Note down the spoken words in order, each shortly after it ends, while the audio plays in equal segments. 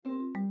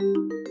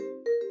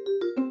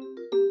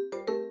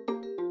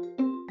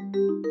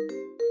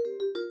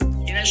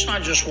It's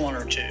not just one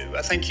or two.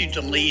 I think you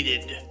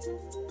deleted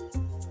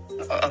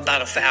about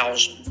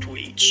 1,000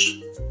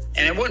 tweets.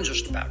 And it wasn't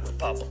just about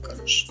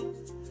Republicans.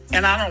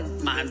 And I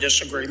don't mind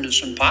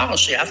disagreements in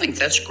policy. I think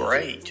that's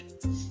great.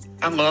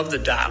 I love the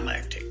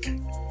dialectic.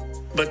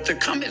 But the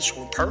comments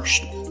were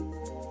personal.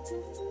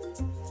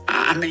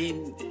 I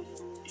mean,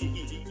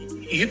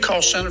 you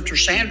call Senator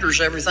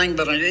Sanders everything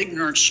but an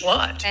ignorant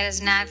slut.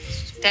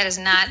 That is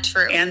not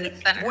true. And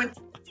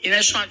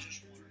it's not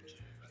just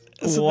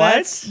So What?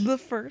 that's the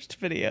first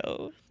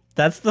video.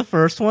 That's the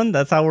first one?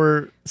 That's how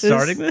we're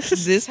starting this?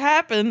 This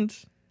happened.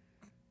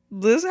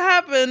 This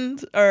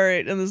happened. All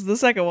right, and this is the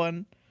second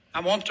one.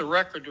 I want the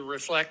record to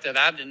reflect that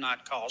I did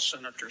not call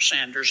Senator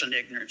Sanders an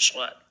ignorant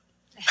slut.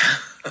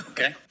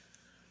 Okay?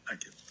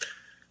 Thank you.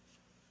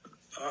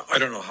 I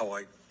don't know how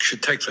I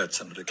should take that,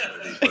 Senator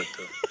Kennedy, but...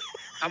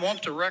 I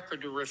want the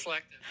record to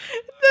reflect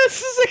that. That's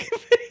the second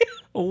video.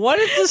 What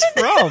is this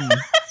from?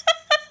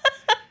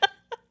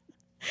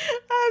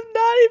 I'm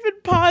not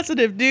even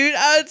positive, dude.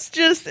 It's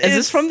just. Is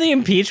this from the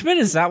impeachment?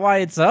 Is that why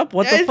it's up?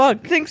 What the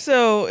fuck? I think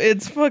so.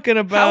 It's fucking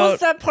about. How is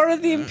that part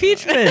of the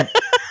impeachment?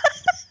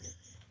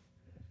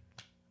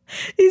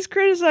 He's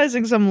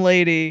criticizing some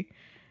lady.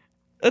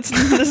 This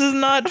is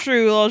not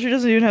true. Well, she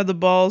doesn't even have the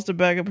balls to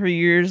back up her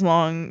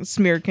years-long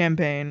smear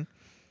campaign.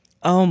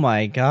 Oh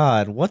my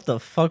god, what the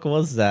fuck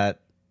was that?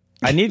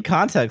 I need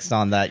context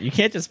on that. You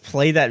can't just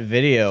play that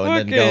video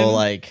and then go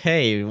like,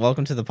 "Hey,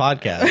 welcome to the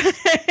podcast."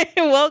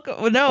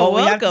 Welcome. No, well, welcome.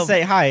 we have to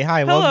say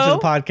hi, welcome to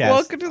the podcast.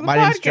 Welcome to the My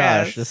podcast. name's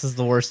Josh. This is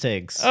the Worst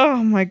Takes.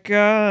 Oh my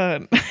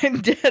god, I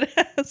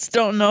deadass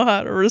don't know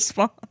how to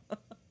respond.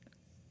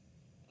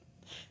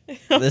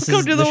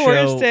 Welcome to the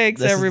Worst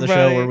Takes, everybody. This is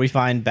the show where we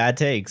find bad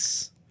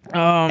takes. Oh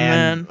and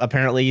man,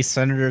 apparently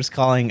senators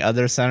calling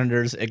other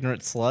senators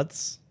ignorant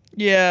sluts.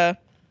 yeah.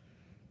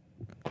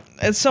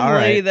 It's some All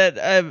lady right.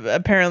 that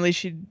apparently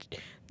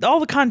all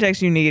the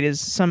context you need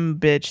is some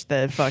bitch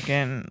that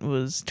fucking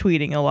was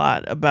tweeting a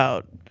lot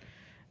about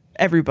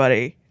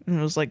everybody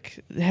and was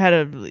like had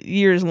a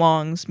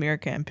years-long smear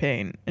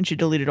campaign, and she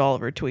deleted all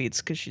of her tweets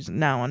because she's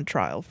now on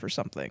trial for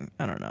something.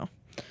 I don't know.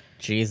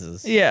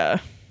 Jesus. Yeah.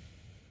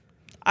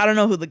 I don't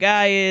know who the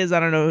guy is. I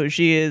don't know who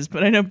she is,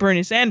 but I know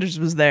Bernie Sanders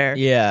was there.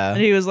 Yeah.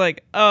 And he was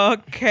like,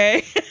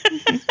 okay.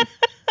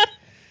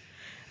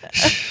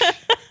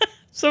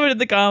 Somebody in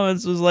the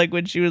comments was like,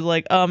 when she was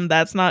like,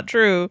 that's not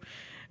true.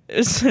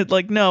 It's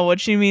like, no, what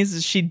she means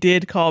is she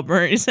did call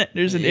Bernie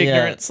Sanders an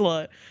ignorant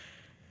slut.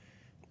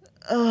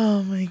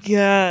 Oh my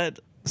God.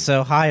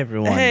 So, hi,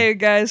 everyone. Hey,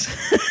 guys.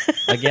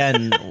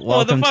 Again, welcome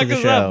what the fuck to the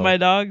is show. up, my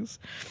dogs?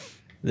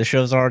 The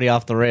show's already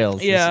off the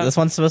rails. Yeah. This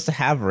one's supposed to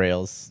have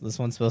rails. This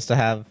one's supposed to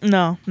have...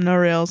 No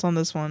rails on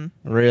this one.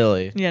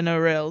 Really? Yeah, no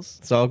rails.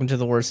 So, welcome to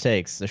the Worst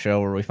Takes, the show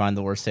where we find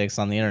the worst takes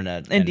on the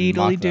internet. Indeed,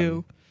 and we mock them.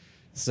 do.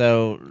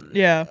 So,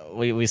 yeah,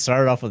 we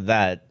started off with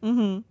that.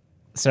 Mm-hmm.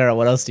 Sarah,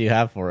 what else do you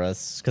have for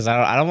us? Because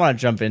I don't want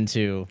to jump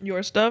into...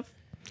 Your stuff?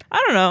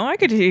 I don't know. I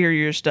could hear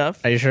your stuff.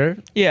 Are you sure?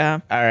 Yeah.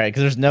 All right,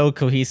 because there's no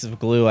cohesive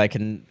glue I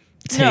can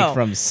take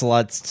from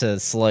sluts to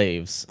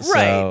slaves.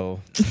 Right.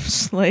 So...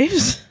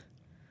 Slaves?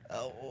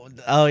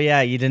 Oh, yeah,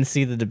 you didn't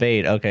see the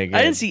debate. Okay, good.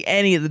 I didn't see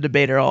any of the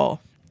debate at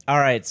all. All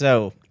right,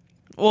 so...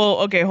 Well,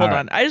 okay, hold All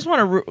on. right. I just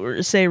want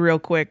to say real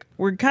quick,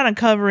 we're kind of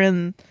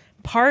covering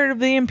part of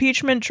the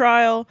impeachment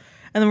trial,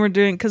 and then we're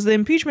doing, because the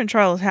impeachment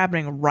trial is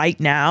happening right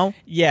now.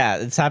 Yeah,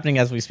 it's happening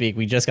as we speak.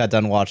 We just got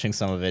done watching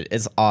some of it.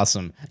 It's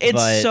awesome. It's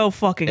but so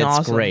fucking it's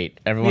awesome. It's great.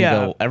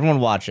 Everyone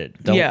watch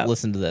it. Don't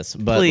listen to this.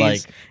 But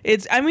please. like,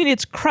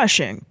 it's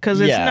crushing, because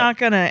it's not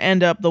going to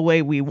end up the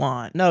way we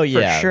want. No,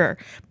 yeah. For sure.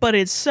 But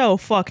it's so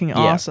fucking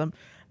awesome.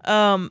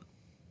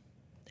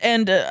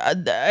 And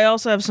I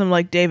also have some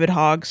like David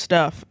Hogg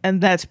stuff, and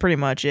that's pretty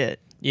much it.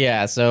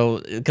 yeah,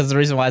 so, because the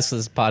reason why is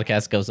because this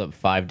podcast goes up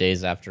 5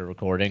 days after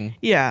recording.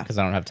 Yeah. Because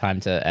I don't have time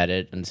to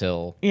edit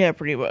until, Yeah,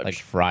 pretty much. like,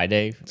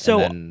 Friday.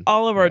 So and then,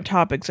 all of our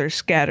topics are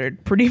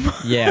scattered pretty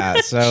much. yeah,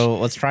 so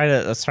let's try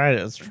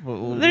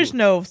to... There's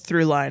no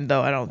through line,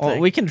 though, I don't Well,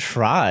 think. we can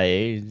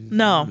try.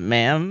 No.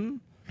 Ma'am?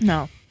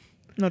 No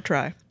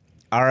try.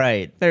 All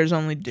right. There's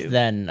only do.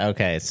 Then,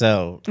 okay,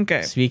 so...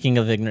 Okay. Speaking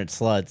of ignorant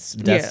sluts,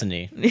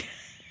 Destiny.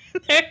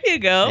 There you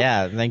go.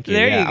 Yeah, thank you.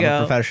 There yeah, you go.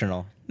 I'm a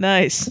professional.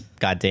 Nice.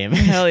 God damn it.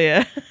 Hell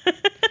yeah.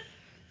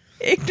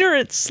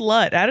 Ignorant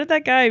slut. How did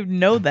that guy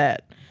know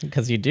that?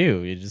 Because you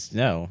do. You just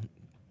know.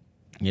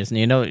 You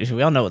know.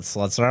 We all know what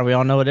sluts are. We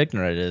all know what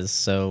ignorant is.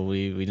 So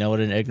we know what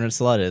an ignorant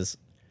slut is.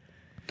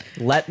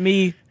 Let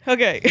me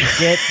Okay.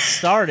 get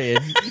started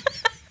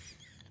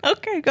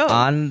Okay, go.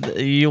 on.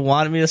 You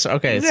wanted me to start?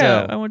 Okay,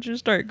 Yeah, I so want you to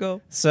start. Go.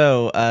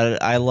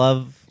 I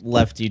love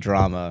lefty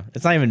drama.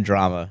 It's not even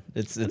drama.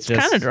 It's just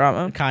kind of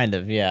drama. Kind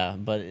of, yeah.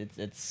 But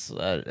it's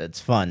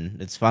fun.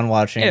 It's fun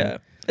watching. Yeah.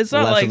 It's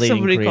not like left-leaning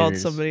somebody called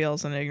creators. somebody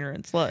else an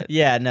ignorant slut.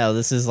 Yeah, no,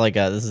 this is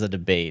a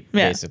debate,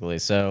 Yeah. basically.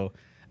 So,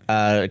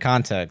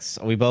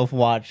 context. We both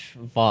watch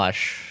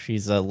Vaush.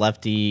 He's a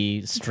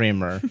lefty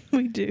streamer.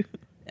 We do.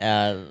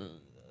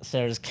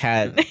 Sarah's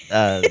cat,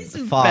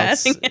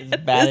 Fox, is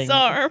batting his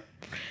arm.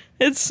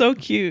 It's so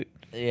cute.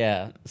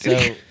 Yeah. So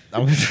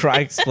I'm gonna try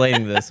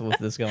explaining this with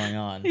this going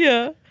on.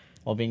 Yeah.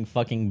 While being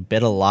fucking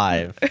bit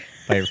alive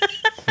by a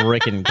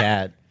freaking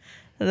cat.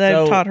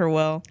 That taught her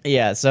well.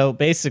 Yeah. So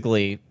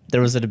basically,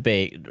 there was a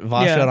debate.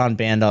 Vaush got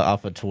banned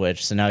off of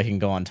Twitch, so now he can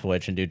go on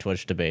Twitch and do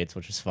Twitch debates,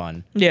 which is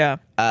fun. Yeah.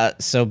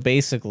 So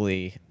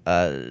basically,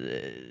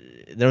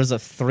 there was a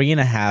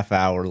 3.5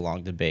 hour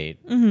long debate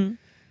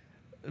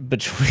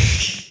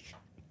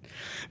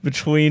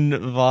between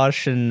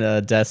Vaush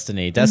and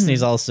Destiny.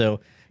 Destiny's also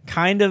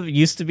kind of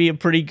used to be a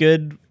pretty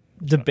good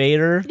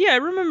debater. Yeah, I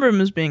remember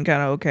him as being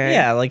kind of okay.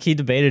 Yeah, like he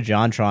debated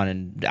JonTron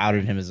and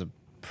outed him as a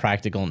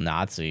practical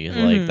Nazi.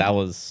 Like that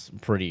was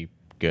pretty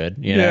good.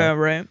 You know? Yeah,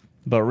 right.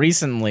 But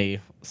recently,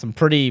 some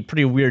pretty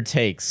weird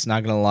takes.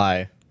 Not gonna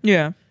lie.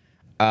 Yeah.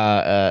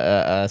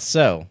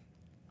 So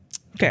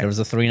Okay. there was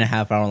a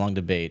 3.5 hour long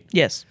debate.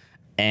 Yes.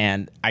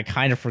 And I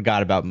kind of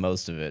forgot about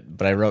most of it,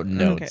 but I wrote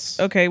notes.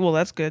 Okay. Well,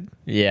 that's good.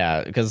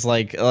 Yeah, because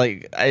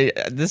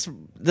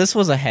this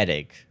was a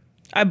headache.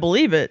 I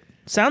believe it.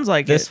 Sounds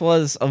like This it.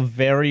 was a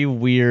very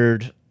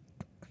weird.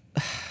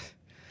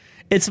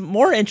 It's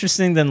more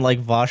interesting than like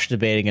Vaush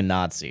debating a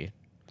Nazi,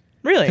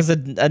 Really? because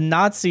a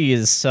Nazi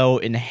is so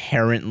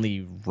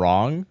inherently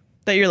wrong.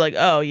 That you're like,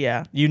 oh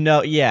yeah. You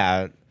know,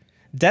 yeah.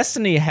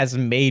 Destiny has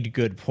made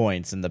good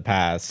points in the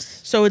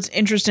past. So it's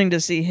interesting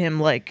to see him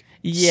like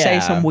Yeah. say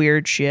some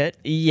weird shit.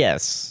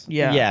 Yes.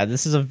 Yeah. Yeah.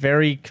 This is a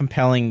very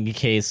compelling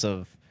case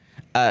of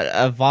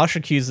Vaush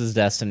accuses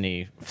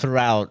Destiny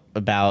throughout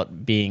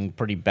about being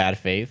pretty bad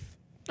faith.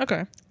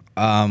 Okay.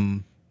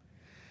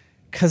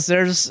 Because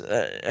there's.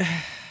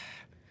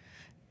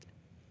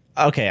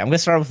 Okay, I'm gonna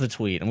start with the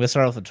tweet.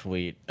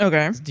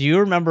 Okay. Do you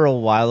remember a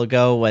while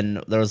ago when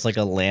there was like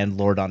a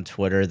landlord on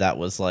Twitter that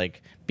was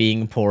like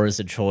being poor is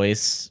a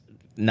choice,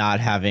 not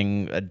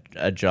having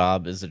a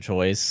job is a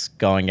choice,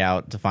 going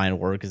out to find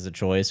work is a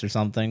choice or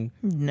something?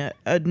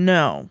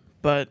 No,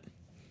 but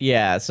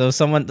Yeah, so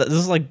someone, this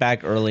is like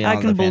back early on I in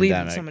can the believe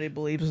pandemic. that somebody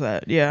believes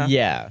that. Yeah.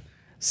 Yeah.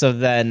 So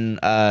then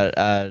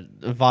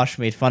Vaush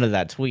made fun of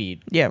that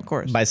tweet Yeah, of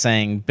course. by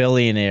saying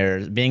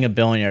being a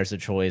billionaire is a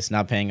choice,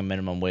 not paying a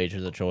minimum wage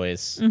is a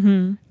choice.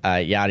 Yada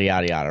yada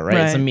yada. Right?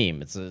 It's a Right.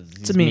 meme. He's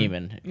a meme.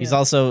 memeing. He's Yeah.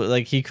 also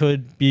like he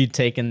could be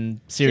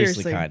taken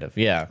seriously, kind of.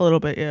 Yeah. A little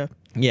bit, yeah.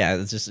 Yeah.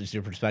 It's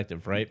your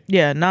perspective, right?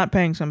 Yeah, not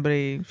paying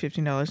somebody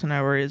 $15 an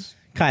hour is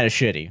Kind of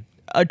shitty.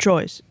 a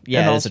choice.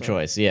 Yeah, And it's a also-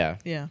 choice. Yeah.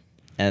 Yeah.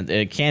 And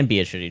it can be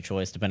a shitty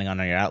choice depending on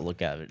your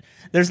outlook of it.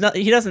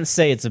 He doesn't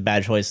say it's a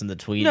bad choice in the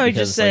tweet. No, he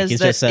because, just says he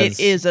that just says,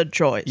 it is a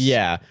choice.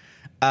 Yeah.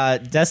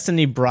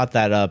 Destiny brought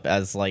that up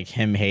as like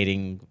him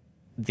hating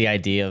the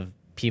idea of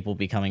people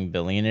becoming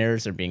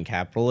billionaires or being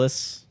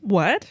capitalists.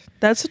 What?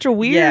 That's such a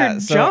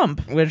weird so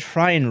jump. I'm going to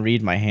try and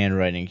read my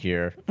handwriting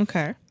here.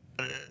 Okay.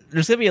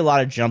 There's going to be a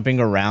lot of jumping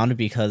around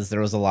because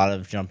there was a lot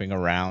of jumping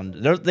around.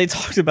 They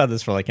talked about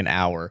this for like an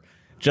hour.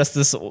 Just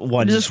this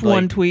one. Just like,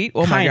 one tweet?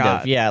 Oh my kind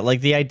God. of, yeah.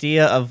 Like the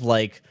idea of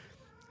like.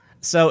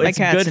 So My it's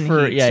cat's good in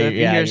for heat, yeah. so if you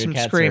hear your some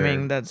cats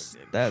screaming, are-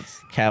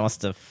 that's cat wants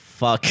to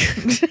fuck.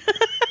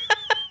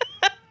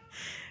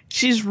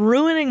 she's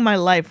ruining my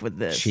life with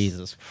this.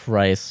 Jesus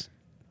Christ!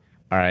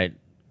 All right,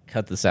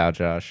 cut this out,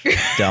 Josh.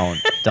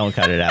 don't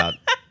cut it out.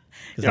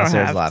 You don't Because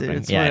Sarah's have to. laughing.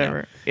 It's Yeah, I know.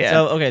 whatever. Yeah.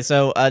 So okay,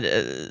 so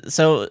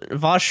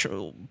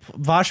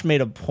Vaush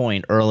made a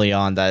point early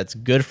on that it's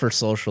good for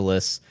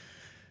socialists.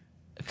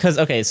 Because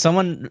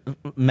someone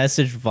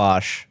messaged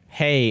Vaush,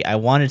 "Hey, I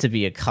wanted to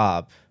be a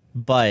cop,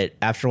 but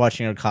after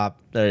watching your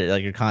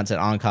content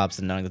on cops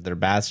and knowing that they're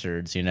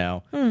bastards, I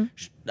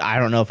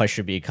don't know if I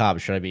should be a cop.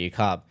 Should I be a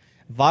cop?"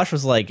 Vaush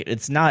was like,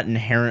 "It's not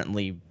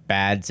inherently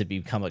bad to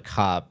become a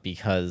cop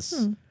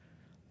because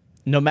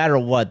no matter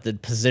what, the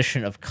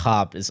position of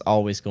cop is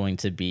always going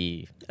to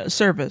be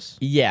Service.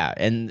 yeah,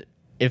 and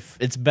if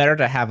it's better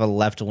to have a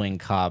left-wing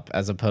cop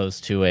as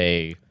opposed to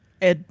a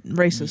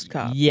Racist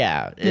cop.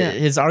 yeah. Yeah.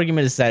 His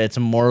argument is that it's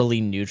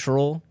morally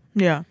neutral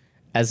Yeah.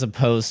 as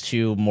opposed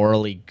to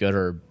morally good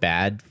or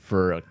bad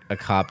for a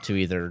cop to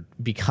either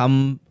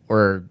become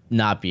or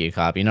not be a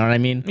cop. You know what I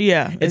mean?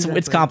 Yeah. It's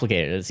exactly.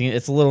 complicated.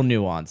 It's a little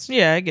nuanced.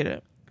 Yeah, I get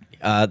it.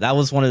 That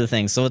was one of the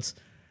things. So it's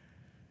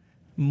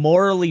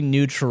morally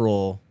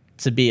neutral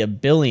to be a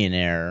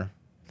billionaire,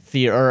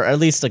 or at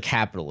least a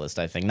capitalist,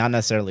 I think. Not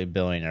necessarily a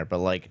billionaire, but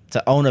like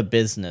to own a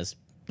business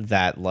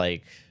that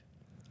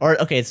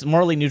it's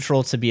morally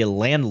neutral to be a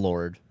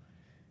landlord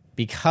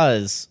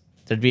because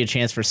there'd be a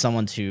chance for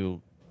someone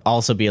to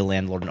also be a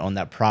landlord and own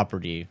that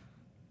property.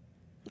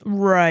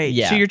 Right.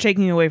 Yeah. So you're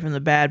taking away from the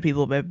bad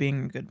people by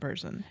being a good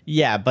person.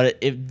 Yeah, but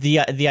the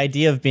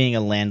idea of being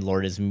a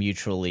landlord is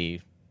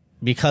mutually,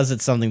 because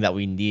it's something that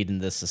we need in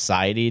this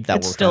society that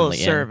It's we're still a currently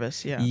in.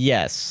 service, yeah.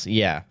 Yes,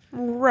 yeah.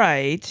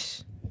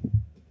 Right.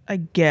 I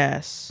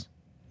guess.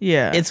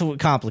 Yeah. It's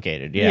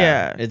complicated,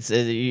 yeah. Yeah.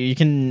 You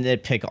can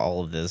nitpick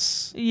all of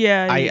this.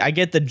 yeah. I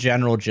get the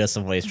general gist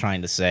of what he's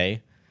trying to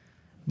say,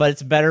 but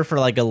it's better for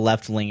like a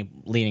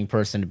left-leaning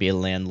person to be a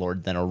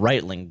landlord than a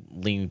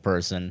right-leaning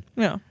person.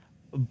 yeah.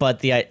 but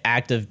the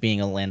act of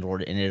being a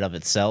landlord in and of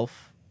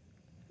itself,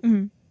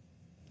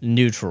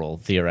 neutral,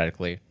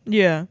 theoretically.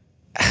 Yeah.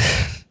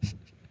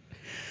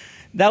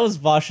 That was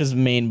Vaush's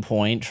main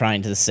point,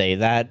 trying to say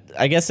that.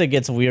 I guess it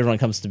gets weird when it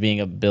comes to being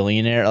a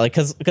billionaire, like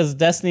because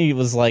Destiny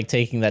was like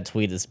taking that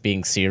tweet as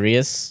being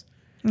serious,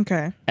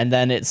 Okay. and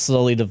then it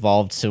slowly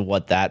devolved to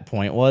what that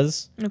point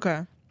was.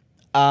 Okay.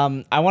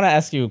 I want to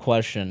ask you a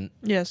question.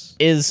 Yes.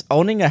 Is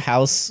owning a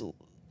house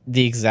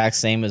the exact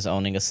same as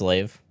owning a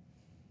slave?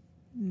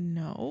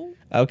 No.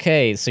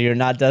 Okay, so you're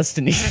not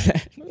Destiny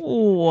then.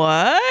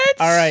 What?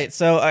 All right,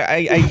 so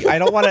I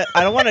don't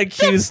want to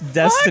accuse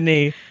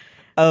Destiny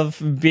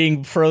of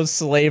being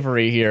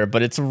pro-slavery here,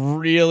 but it's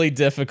really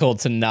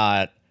difficult to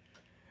not.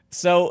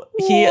 So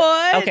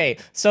What?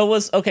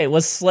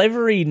 was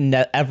slavery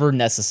ever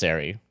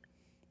necessary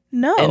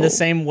No. in the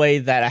same way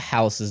that a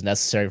house is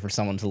necessary for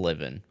someone to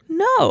live in?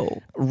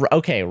 No.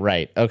 Okay,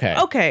 right. Okay.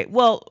 Okay.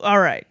 Well, all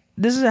right.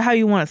 This is how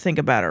you want to think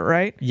about it,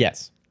 right?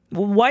 Yes.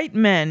 White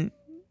men.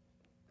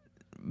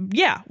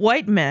 Yeah,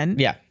 white men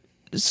Yeah.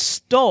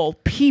 stole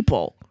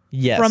people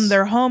Yes. from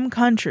their home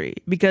country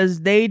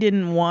because they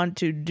didn't want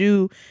to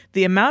do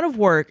the amount of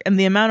work and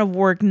the amount of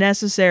work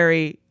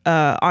necessary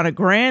on a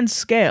grand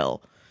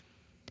scale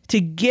to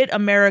get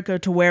America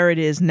to where it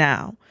is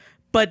now.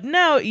 But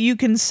now you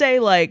can say,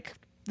 like,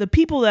 the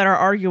people that are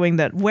arguing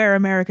that where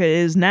America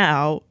is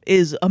now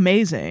is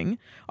amazing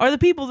are the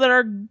people that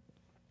are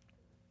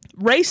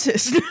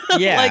racist.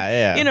 Yeah, like,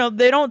 yeah. you know,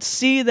 they don't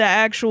see the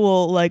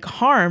actual, like,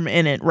 harm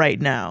in it right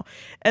now.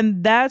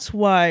 And that's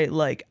why,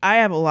 like, I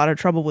have a lot of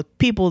trouble with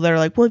people that are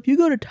like, well, if you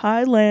go to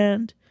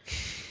Thailand,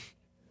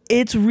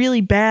 it's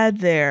really bad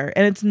there.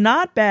 And it's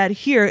not bad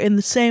here in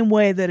the same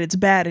way that it's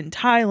bad in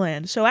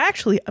Thailand. So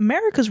actually,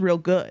 America's real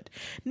good.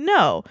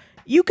 No,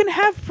 you can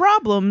have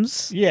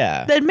problems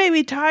Yeah. that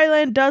maybe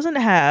Thailand doesn't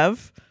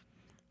have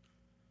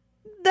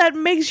that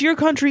makes your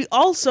country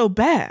also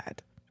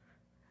bad.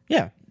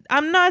 Yeah.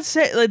 I'm not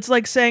saying it's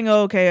like saying,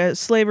 oh, okay,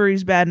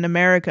 slavery's bad in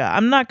America.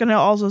 I'm not going to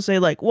also say,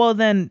 like, well,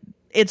 then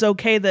it's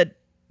okay that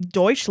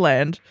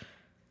Deutschland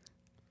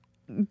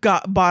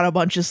bought a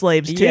bunch of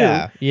slaves too.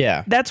 Yeah.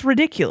 Yeah. That's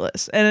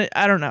ridiculous. And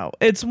I don't know.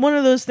 It's one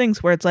of those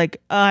things where it's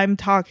like, I'm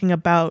talking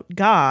about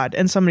God,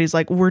 and somebody's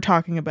like, we're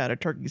talking about a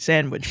turkey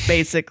sandwich,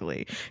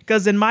 basically.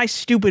 Because in my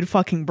stupid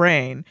fucking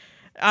brain,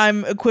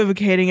 I'm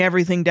equivocating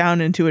everything down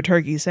into a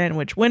turkey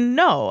sandwich when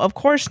no, of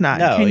course not.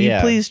 No, Can you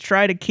yeah. please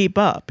try to keep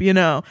up, you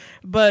know?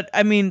 But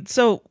I mean,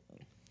 so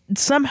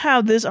somehow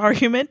this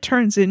argument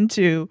turns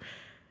into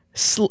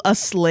a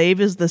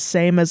slave is the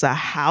same as a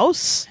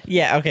house?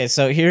 Yeah, okay,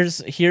 so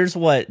here's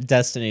what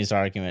Destiny's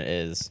argument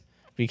is.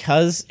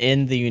 Because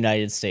in the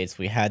United States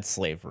we had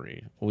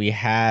slavery, we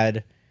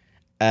had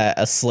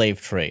a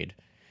slave trade.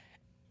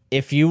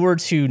 If you were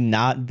to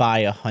not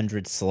buy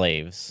 100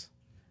 slaves,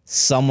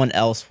 someone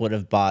else would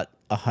have bought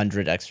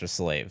 100 extra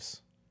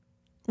slaves.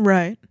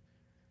 Right.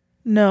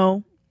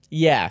 No.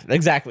 Yeah,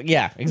 exactly.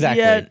 Yeah,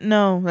 exactly. Yeah,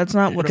 no, that's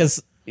not what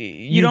Because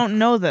you don't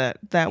know that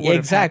would have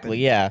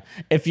exactly, happened.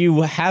 yeah. If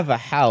you have a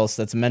house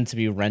that's meant to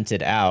be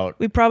rented out,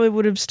 We probably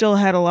would have still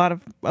had a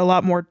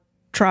lot more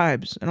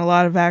tribes, and a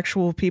lot of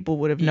actual people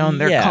would have known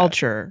their Yeah.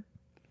 culture.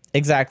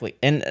 exactly.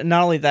 And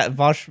not only that,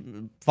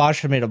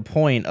 Vaush made a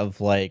point of,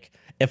 like,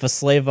 if a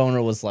slave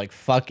owner was like,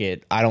 fuck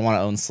it, I don't want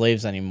to own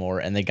slaves anymore,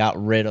 and they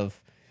got rid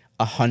of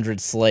 100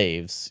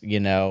 slaves, you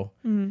know,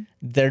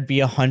 there'd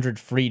be 100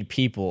 freed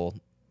people.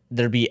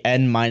 There'd be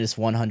N minus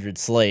 100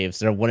 slaves.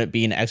 There wouldn't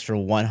be an extra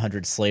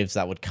 100 slaves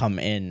that would come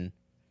in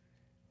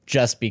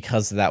just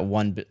because of that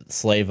one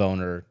slave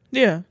owner.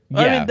 Yeah.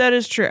 I Yeah. mean, that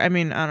is true. I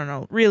mean, I don't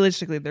know.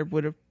 Realistically, there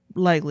would have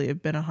likely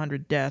have been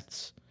 100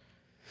 deaths.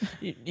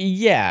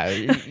 Yeah.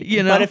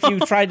 You know? But if you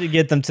tried to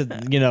get them to,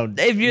 you know,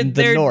 If you're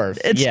the north.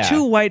 it's yeah.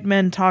 two white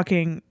men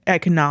talking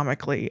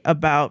economically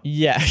about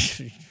Yeah.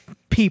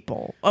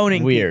 people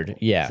owning Weird. people.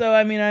 Yeah. So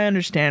I mean, I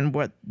understand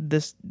what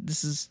this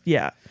is.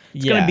 Yeah,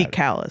 it's gonna be Yeah.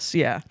 callous.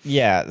 Yeah,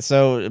 Yeah.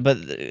 So, but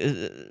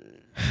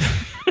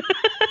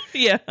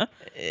yeah.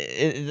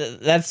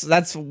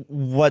 that's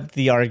what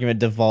the argument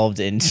devolved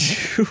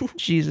into.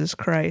 Jesus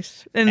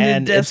Christ. And then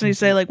And it's- Destiny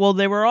say, like, well,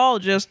 they were all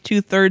just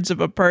 2/3 of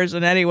a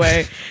person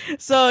anyway.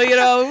 So, you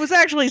know, it was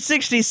actually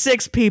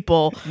 66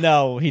 people.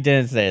 No, he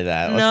didn't say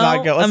that. No,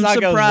 I'm Let's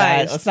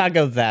surprised. not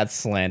go that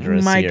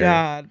slanderous. My here.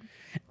 God.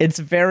 It's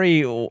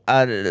very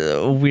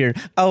weird.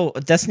 Oh,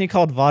 Destiny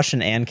called Vaush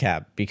an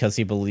ANCAP because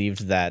he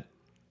believed that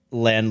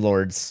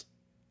landlords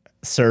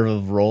serve a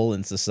role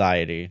in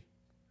society.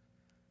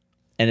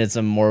 And it's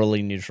a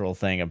morally neutral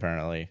thing,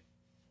 apparently.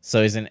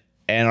 So he's an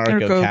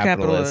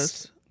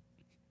anarcho-capitalist.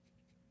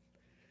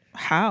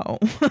 How?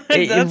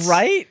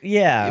 Right?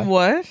 Yeah.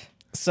 What?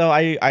 So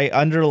I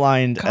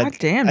underlined. God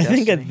damn, I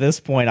think Destiny. at this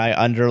point I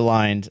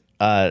underlined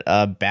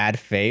bad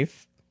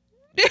faith.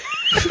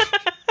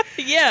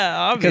 Yeah,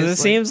 obviously.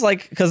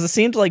 Because it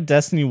seems like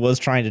Destiny was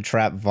trying to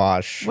trap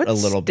Vaush what a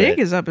little stick bit.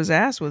 is up his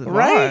ass with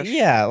Right? Vaush?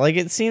 Yeah. Like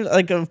it seems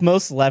like of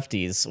most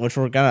lefties, which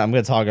I'm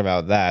gonna talk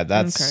about that.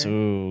 That's Okay.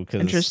 ooh,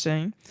 'cause-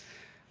 Interesting.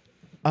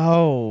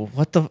 Oh,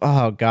 what the?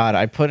 Oh God!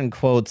 I put in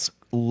quotes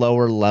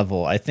lower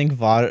level. I think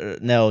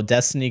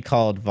Destiny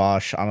called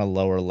Vaush on a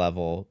lower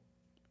level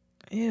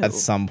Ew. at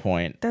some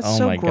point. That's oh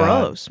so my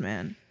gross, God.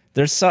 man.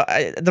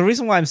 The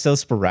reason why I'm so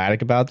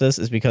sporadic about this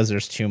is because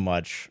there's too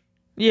much.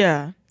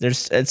 Yeah.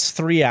 It's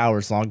 3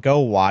 hours long. Go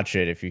watch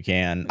it if you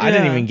can. I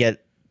didn't Yeah. even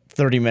get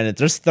 30 minutes.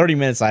 There's 30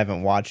 minutes I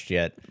haven't watched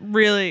yet.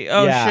 Really?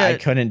 Oh, yeah, shit. I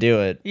couldn't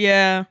do it.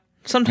 Yeah.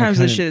 Sometimes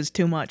this shit is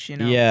too much, you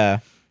know? Yeah.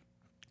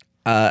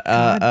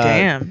 God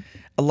damn.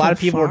 A lot That of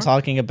people are far?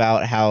 talking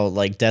about how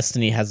like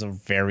Destiny has a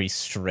very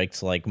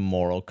strict like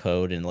moral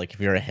code, and like if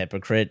you're a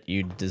hypocrite,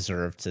 you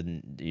deserve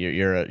to.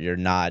 You're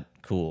not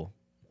cool,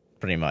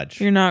 pretty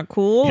much. You're not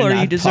cool, You're or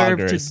not you deserve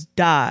poggers. to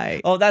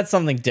die. Oh, that's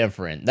something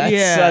different. That's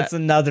Yeah. that's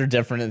another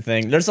different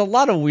thing. There's a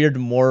lot of weird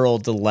moral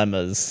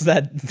dilemmas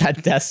that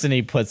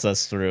Destiny puts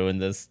us through in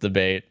this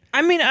debate.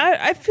 I mean,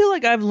 I feel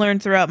like I've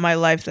learned throughout my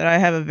life that I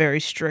have a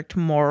very strict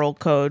moral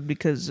code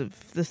because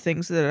of the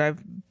things that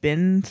I've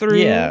been through.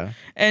 Yeah.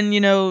 And,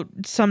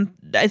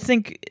 I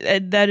think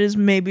that is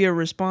maybe a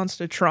response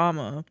to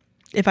trauma,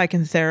 if I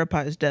can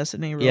therapize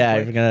Destiny real Yeah,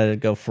 quick. you're gonna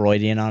go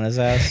Freudian on his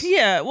ass.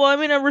 Yeah, well, I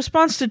mean, a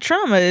response to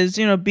trauma is,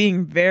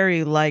 being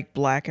very like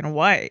black and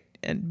white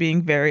and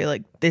being very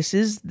like, this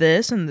is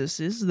this and this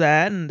is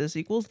that and this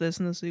equals this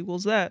and this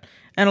equals that.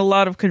 And a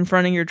lot of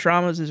confronting your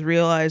traumas is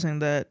realizing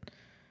that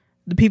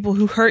the people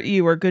who hurt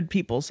you are good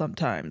people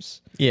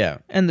sometimes. Yeah.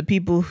 And the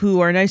people who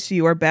are nice to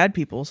you are bad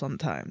people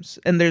sometimes.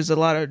 And there's a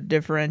lot of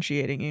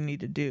differentiating you need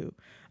to do.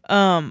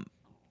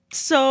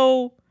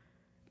 So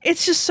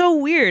it's just so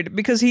weird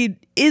because he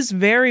is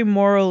very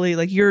morally,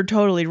 like, you're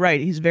totally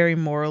right. He's very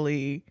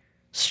morally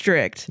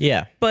strict.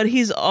 Yeah. But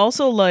he's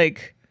also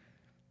like,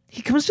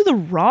 he comes to the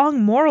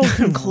wrong moral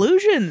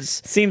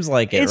conclusions. Seems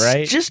like it, It's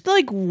right? just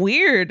like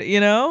weird,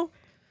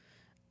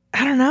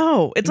 I don't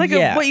know. It's like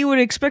Yeah. what you would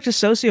expect a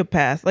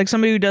sociopath, like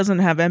somebody who doesn't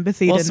have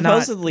empathy to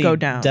not go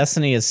down.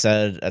 Destiny has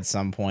said at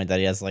some point that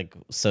he has like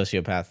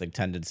sociopathic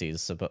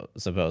tendencies,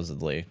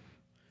 supposedly.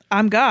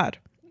 I'm God.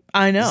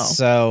 I know.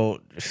 So,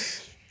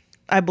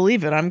 I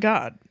believe it. I'm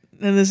God.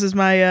 And this is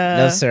my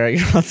no, Sarah,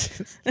 you're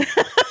autistic.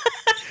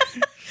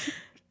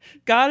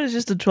 God is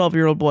just a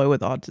 12-year-old boy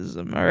with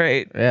autism. All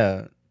right.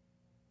 Yeah.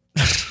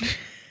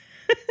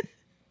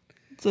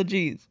 So,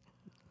 geez.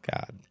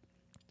 God.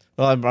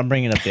 Well, I'm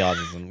bringing up the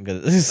autism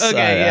because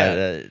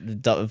Okay,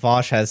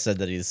 Vaush has said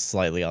that he's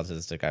slightly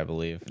autistic, I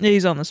believe, Yeah,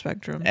 he's on the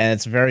spectrum. and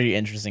it's very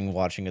interesting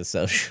watching a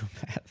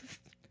sociopath,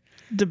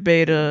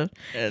 Debate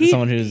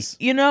someone who's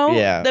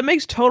yeah. that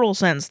makes total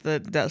sense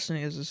that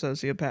Destiny is a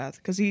sociopath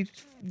because he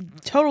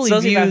totally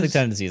sociopathic views.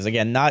 tendencies.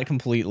 Again, not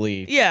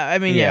completely. Yeah, I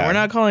mean, Yeah. we're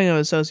not calling him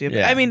a sociopath.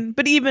 Yeah. I mean,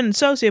 but even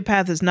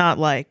sociopath is not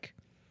like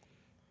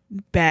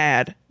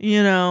bad,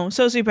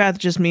 Sociopath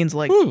just means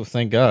like, Ooh,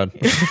 thank God.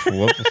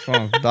 Whoops,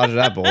 dodged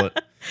that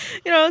bullet.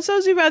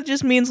 Sociopath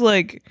just means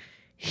like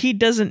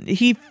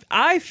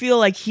I feel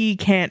like he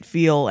can't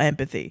feel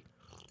empathy,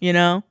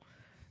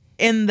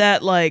 in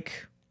that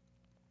like,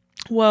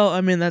 well, I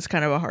mean, that's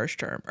kind of a harsh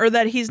term, or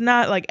that he's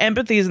not like,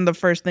 empathy isn't the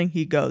first thing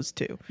he goes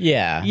to,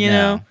 Yeah, you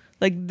know,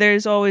 like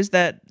there's always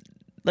that,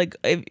 like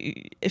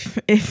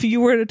if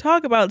you were to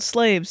talk about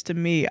slaves to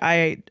me,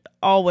 I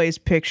always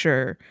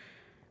picture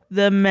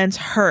the immense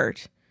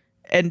hurt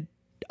and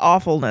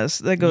awfulness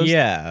that goes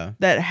Yeah.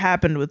 that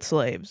happened with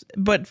slaves.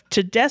 But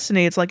to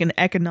Destiny, it's like an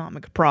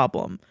economic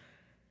problem.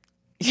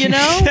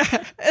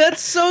 That's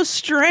so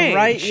strange,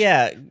 Right?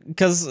 Yeah,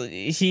 because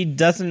he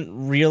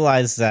doesn't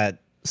realize that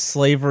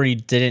slavery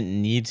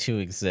didn't need to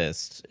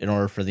exist in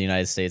order for the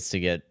United States to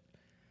get.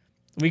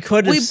 We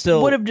could have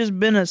still would have just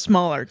been a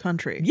smaller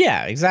country.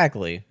 Yeah,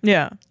 exactly.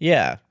 Yeah.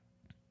 Yeah.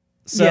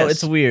 So Yes.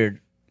 it's weird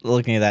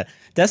looking at that.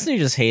 Destiny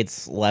just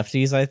hates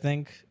lefties, I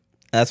think.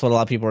 That's what a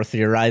lot of people are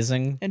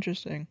theorizing.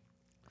 Interesting.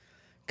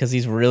 Because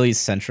he's really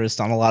centrist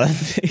on a lot of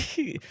things.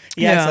 He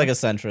Yeah. acts like a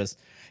centrist.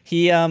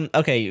 He I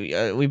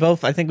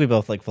think we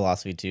both like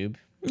Philosophy Tube.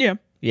 Yeah.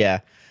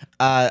 Yeah.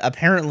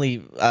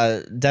 Apparently,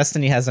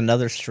 Destiny has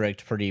another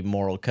strict, pretty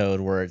moral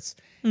code where it's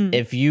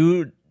if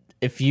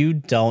you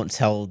don't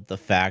tell the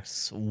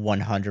facts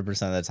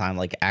 100% of the time,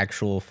 like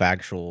actual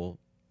factual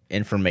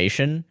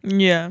information,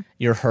 Yeah.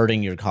 you're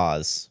hurting your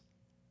cause.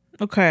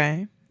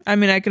 Okay. I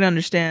mean, I can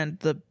understand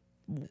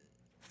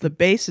the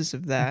basis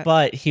of that.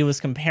 But he was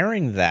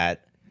comparing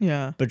that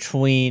Yeah.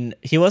 between,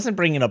 he wasn't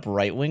bringing up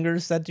right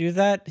wingers that do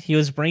that. He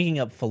was bringing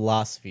up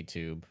Philosophy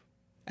Tube,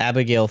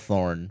 Abigail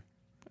Thorne,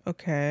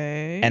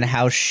 Okay. and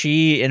how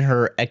she in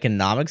her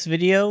economics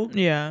video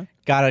yeah.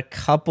 got a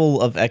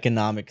couple of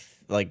economic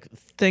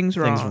Things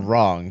wrong.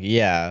 wrong.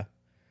 Yeah,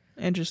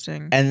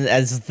 Interesting. and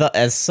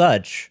as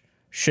such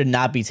should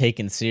not be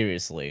taken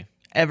seriously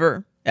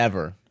Ever.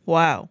 ever.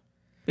 Wow.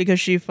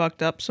 Because she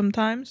fucked up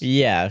sometimes?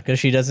 Yeah, because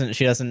she doesn't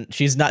have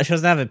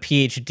a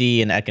PhD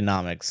in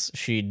economics.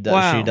 She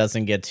Wow.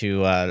 doesn't get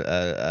to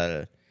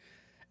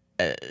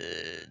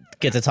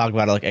talk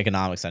about like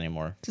economics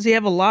anymore. Does he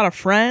have a lot of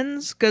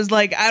friends? Because,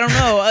 like, I don't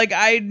know. Like,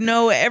 I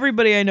know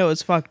everybody I know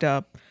is fucked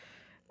up.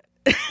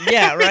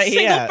 Yeah, right.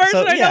 single Yeah, person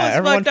so I know yeah, has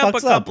everyone fucked up a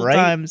fucks up, couple right?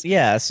 times.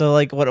 Yeah, so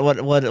like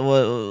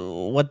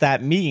what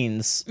that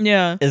means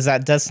Yeah. is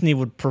that Destiny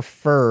would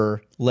prefer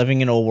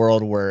living in a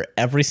world where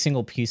every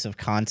single piece of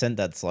content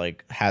that's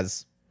like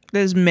has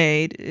That is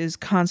made is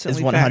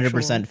constantly is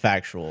 100%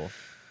 factual.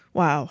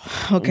 Wow.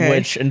 Okay.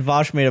 Which, and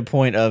Vaush made a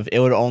point of, it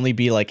would only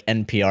be like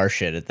NPR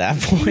shit at that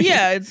point.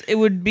 Yeah, it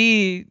would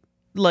be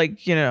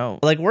like, you know,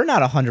 Like, we're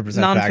not 100%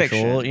 factual,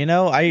 Nonfiction. you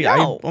know?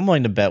 No. I'm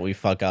willing to bet we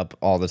fuck up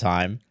all the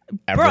time,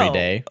 every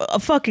day.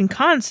 Fucking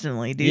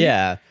constantly, dude.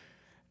 Yeah.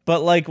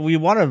 But, like, we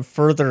want to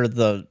further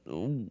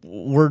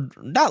we're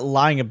not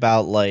lying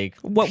about, like,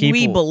 What we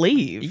people.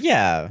 believe.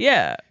 Yeah.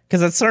 Yeah.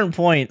 Because at a certain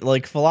point,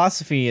 like,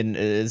 philosophy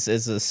is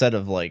a set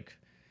of, like,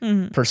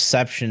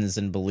 perceptions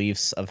and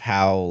beliefs of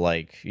how,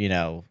 like, you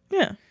know,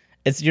 Yeah.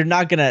 there's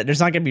not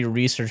gonna be a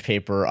research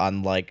paper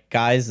on, like,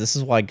 guys, this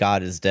is why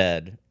God is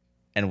dead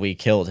and we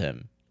killed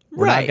him.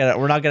 We're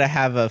not gonna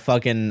have a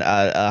fucking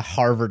a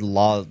Harvard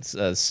law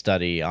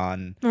study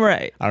on,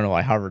 Right. I don't know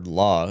why Harvard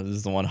law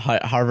is the one,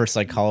 Harvard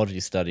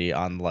psychology study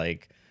on,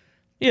 like,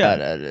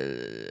 Yeah.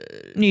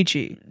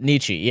 Nietzsche.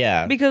 Nietzsche.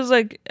 Yeah. Because,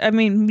 like, I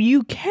mean,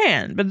 you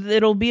can, but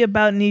it'll be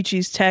about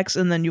Nietzsche's text,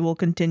 and then you will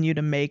continue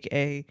to make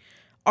a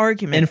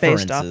argument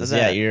Inferences. based off of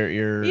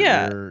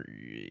Yeah. that.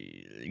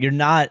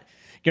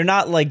 You're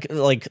not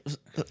like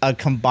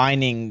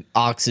combining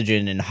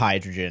oxygen and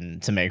hydrogen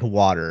to make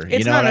water. It's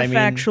You know not what a I mean?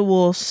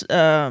 factual.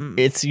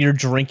 It's you're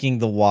drinking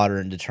the water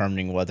and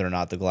determining whether or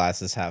not the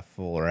glass is half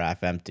full or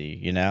half empty.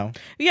 You know?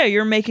 Yeah,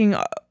 you're making.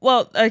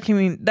 Well, I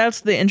mean, that's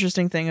the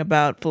interesting thing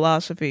about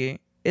philosophy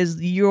is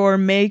you're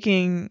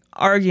making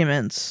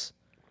arguments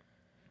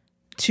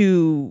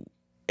to.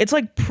 It's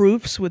like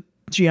proofs with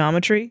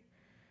geometry,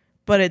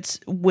 but it's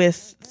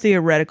with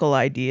theoretical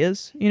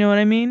ideas. You know what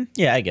I mean?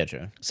 Yeah, I get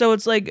you. So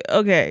it's like,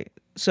 okay,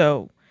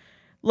 so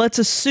let's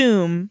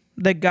assume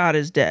that God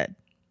is dead.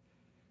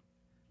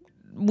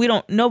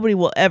 Nobody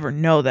will ever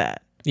know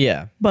that.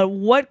 Yeah. But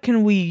what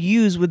can we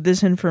use with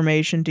this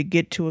information to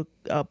get to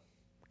a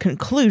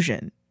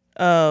conclusion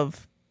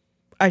of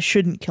I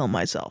shouldn't kill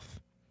myself?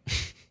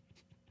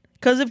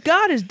 Because if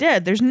God is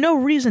dead, there's no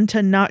reason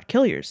to not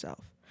kill yourself.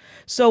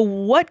 So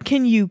what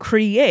can you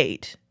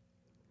create?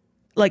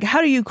 Like,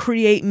 how do you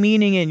create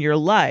meaning in your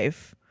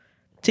life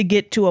to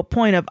get to a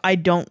point of I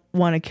don't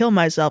want to kill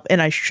myself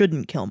and I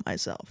shouldn't kill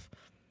myself?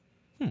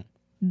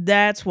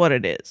 That's what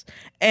it is.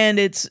 And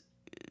it's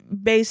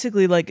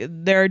basically like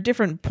there are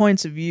different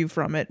points of view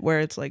from it where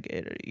it's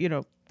like, you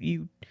know,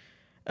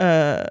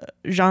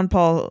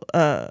 Jean-Paul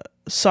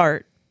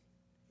Sartre,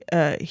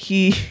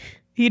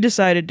 he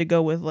decided to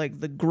go with like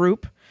the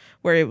group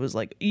where it was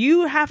like,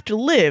 you have to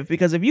live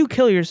because if you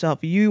kill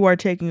yourself, you are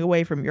taking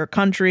away from your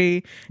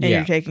country and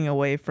you're taking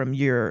away from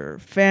your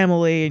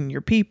family and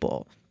your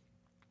people.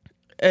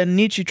 And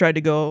Nietzsche tried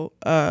to go,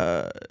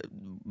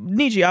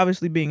 Nietzsche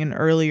obviously being an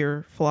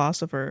earlier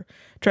philosopher,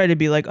 tried to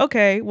be like,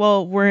 okay,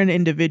 well, we're on an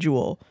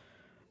individual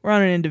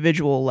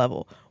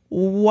level.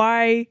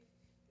 Why,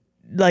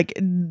 like,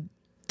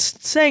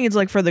 saying it's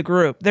like for the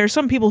group, there's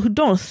some people who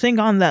don't think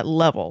on that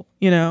level,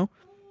 you know?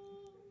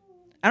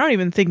 I don't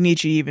even think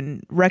Nietzsche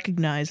even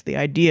recognized the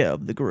idea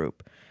of the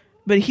group.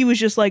 But he was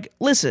just like,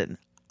 listen,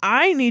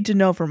 I need to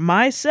know for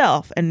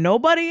myself and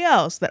nobody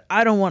else that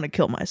I don't want to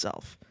kill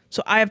myself.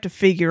 So I have to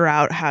figure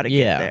out how to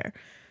get there.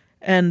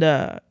 And,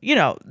 you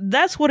know,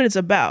 that's what it's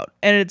about.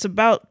 And it's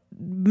about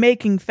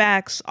making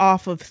facts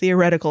off of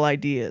theoretical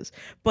ideas.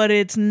 But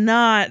it's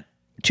not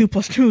 2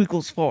 + 2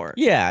 = 4.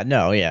 Yeah,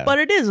 no, yeah. But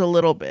it is a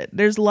little bit.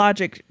 There's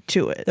logic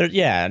to it.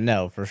 Yeah,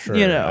 no, for sure.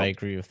 You know. I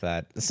agree with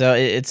that. So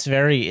it's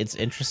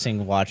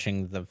interesting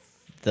watching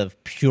the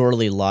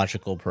purely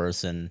logical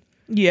person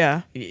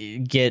Yeah.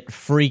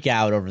 freak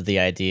out over the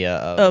idea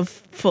Of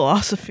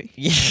philosophy.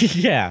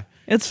 yeah,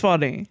 It's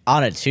funny.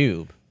 on a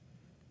tube.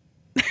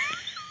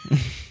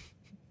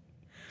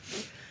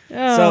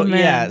 Oh, So man.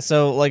 yeah,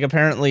 so like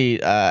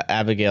apparently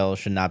Abigail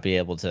should not be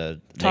able to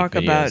Talk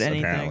make videos, about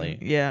anything. apparently.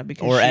 Yeah,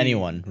 because Or she-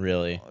 anyone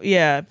really.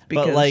 Yeah,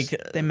 because like,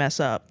 they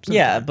mess up.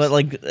 Yeah, sometimes. but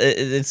like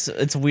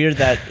it's weird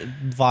that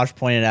Vaush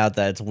pointed out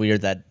that it's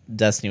weird that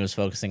Destiny was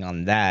focusing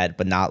on that,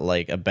 but not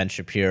like a Ben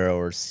Shapiro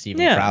or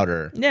Steven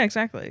Crowder. Yeah,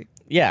 exactly.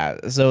 Yeah,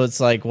 so it's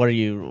like, what are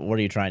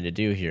you trying to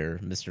do here,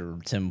 Mr.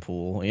 Tim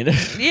Pool? You know?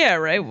 Yeah,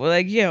 right. Well,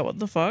 like, yeah, what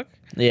the fuck?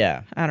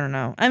 Yeah, I don't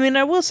know. I mean,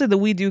 I will say that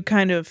we do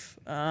kind of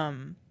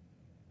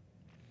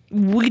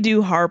we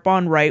do harp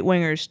on right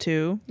wingers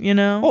too, you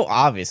know? oh,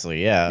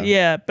 obviously, yeah.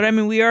 Yeah, but I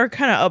mean, we are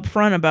kind of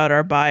upfront about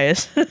our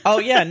bias. Oh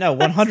yeah, no,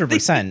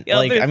 100%.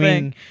 Like, Other I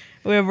mean, thing.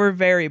 We're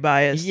very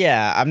biased.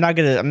 yeah, I'm not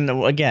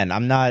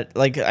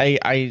like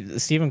I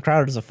Steven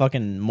Crowder's a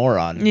fucking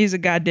moron. He's a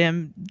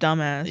goddamn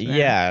dumbass. Man.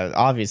 Yeah,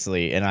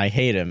 obviously, and I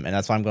hate him, and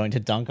that's why I'm going to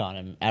dunk on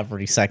him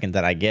every second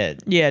that I get.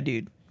 Yeah,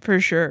 dude,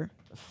 for sure.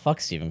 Fuck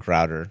Steven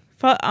Crowder.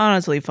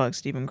 Honestly, fuck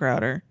Steven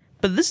Crowder.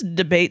 But this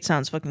debate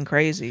sounds fucking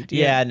crazy.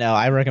 Yeah, no,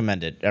 I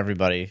recommend it,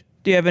 everybody.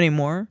 Do you have any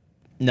more?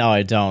 No,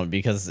 I don't,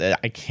 because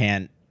I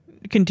can't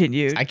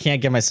Continue.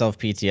 get myself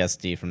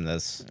PTSD from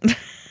this.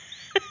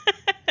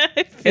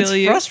 I feel It's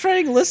you.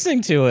 frustrating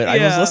listening to it. I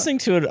was Yeah. listening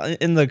to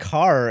it in the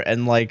car,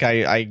 and like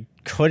I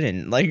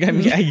couldn't. Like I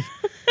mean,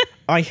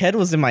 my head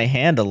was in my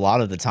hand a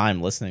lot of the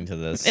time listening to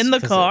this. In the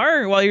 'cause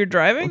car while you're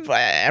driving?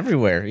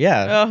 everywhere.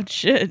 Yeah. Oh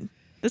shit.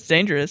 That's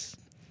dangerous.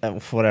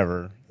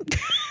 Whatever.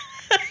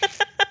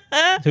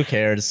 Who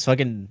cares?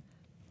 Fucking.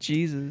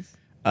 Jesus.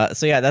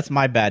 So yeah, that's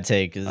my bad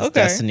take. Is Okay.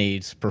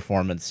 Destiny's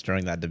performance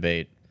during that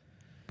debate.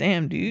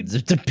 Damn, dude. The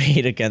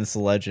debate against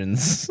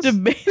legends.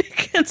 Debate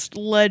against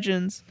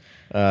legends.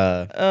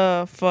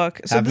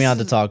 Fuck. So Have me this on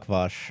to is- talk,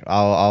 Vaush.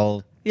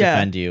 I'll Yeah.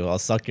 defend you. I'll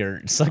suck you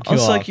I'll off.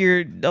 suck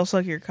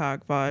your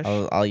cock,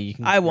 Vaush. You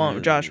can, I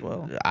won't, Josh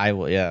will. I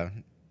will, yeah.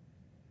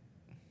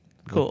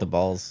 Cool. Lick the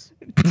balls.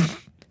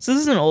 So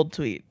this is an old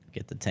tweet.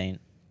 Get the taint.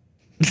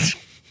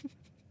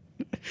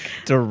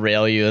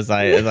 Derail you as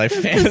I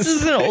fan. This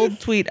is an old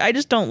tweet. I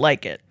just don't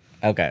like it.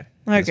 Okay.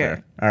 That's Okay.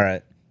 fair. All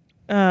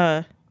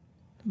right.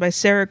 By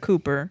Sarah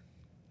Cooper.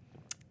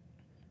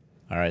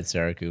 All right,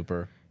 Sarah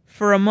Cooper.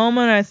 For a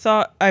moment, I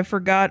thought I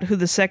forgot who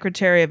the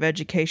Secretary of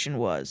Education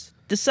was.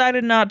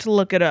 Decided not to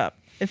look it up.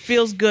 It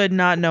feels good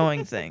not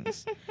knowing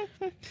things.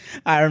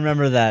 I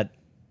remember that.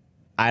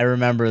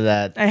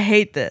 I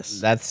hate this.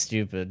 That's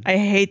stupid. I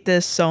hate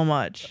this so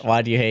much.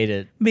 Why do you hate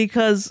it?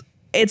 Because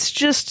it's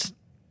just...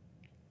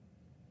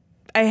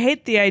 I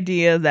hate the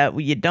idea that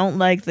you don't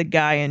like the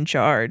guy in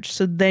charge,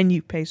 so then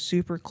you pay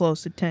super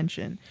close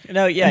attention.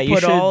 No, yeah, and you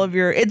put should. all of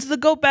your... It's the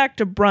go back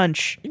to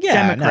brunch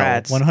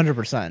Democrats. no,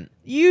 100%.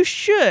 You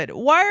should.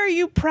 Why are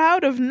you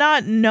proud of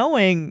not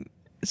knowing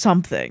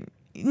something?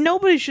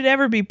 Nobody should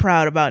ever be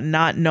proud about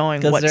not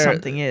knowing what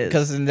something is.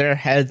 Because in their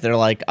head, they're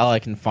like, oh, I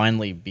can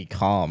finally be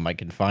calm. I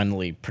can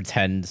finally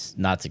pretend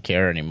not to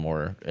care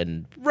anymore.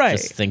 And Right.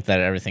 just think that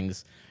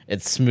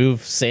it's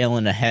smooth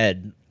sailing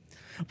ahead.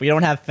 We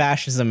don't have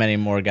fascism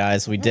anymore,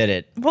 guys. We did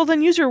it. Well,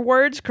 then use your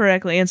words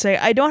correctly and say,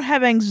 I don't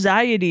have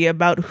anxiety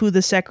about who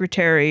the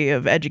Secretary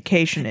of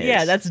Education is.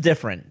 Yeah, that's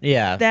different.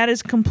 Yeah. That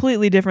is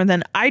completely different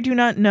than I do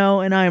not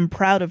know and I am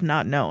proud of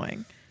not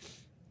knowing.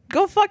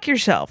 Go fuck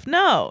yourself.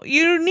 No,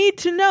 you need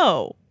to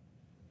know.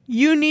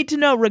 You need to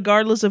know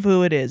regardless of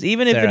who it is,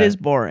 even if it Sarah. is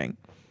boring.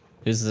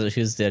 Who's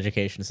the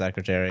education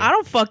secretary? I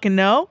don't fucking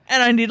know,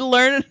 and I need to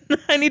learn.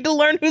 I need to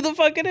learn who the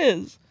fuck it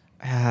is.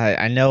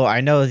 I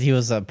know he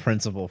was a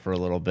principal for a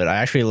little bit. I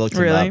actually looked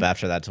him Really? up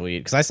after that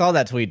tweet because I saw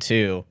that tweet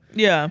too.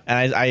 Yeah,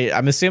 And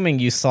I'm assuming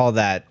you saw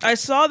that. I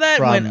saw that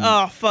and went, From-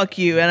 oh fuck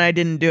you, and I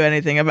didn't do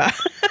anything about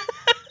it.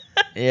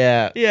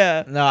 Yeah.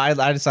 Yeah. No,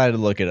 I decided to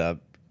look it up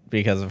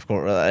because, of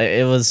course,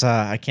 it was.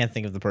 I can't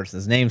think of the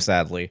person's name,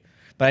 sadly,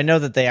 but I know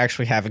that they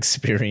actually have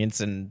experience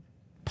in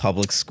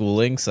public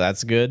schooling, so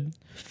that's good.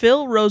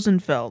 Phil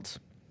Rosenfeld.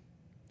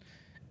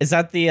 Is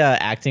that the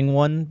acting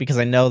one? Because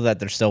I know that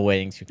they're still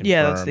waiting to confirm.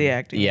 Yeah, that's the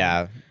acting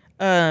Yeah,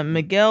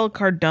 Miguel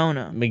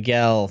Cardona.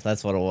 Miguel.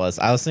 That's what it was.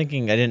 I was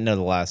thinking. I didn't know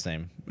the last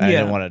name. I Yeah.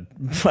 didn't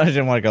want to. I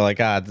didn't want to go like,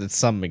 it's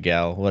some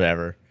Miguel,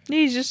 whatever.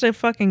 He's just a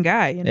fucking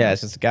guy. You know? Yeah,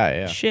 it's just a guy.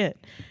 Yeah. Shit.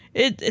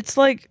 It's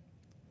like,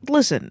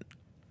 listen,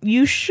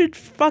 you should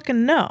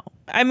fucking know.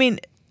 I mean,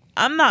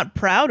 I'm not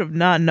proud of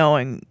not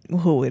knowing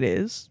who it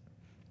is,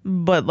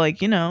 but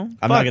like, you know,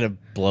 I'm fuck. not gonna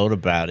bloat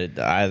about it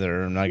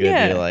either. I'm not gonna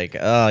Yeah. be like,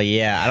 oh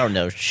yeah, I don't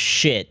know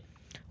shit.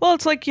 Well,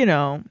 it's like, you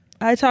know,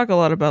 I talk a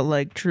lot about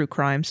like true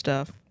crime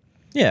stuff.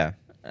 Yeah.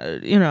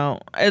 You know,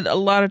 a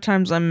lot of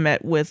times I'm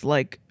met with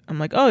like, I'm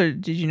like, oh,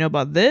 did you know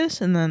about this?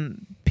 And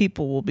then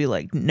people will be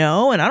like,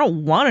 no, and I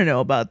don't want to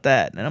know about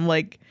that. And I'm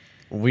like,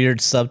 Weird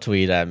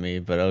subtweet at me,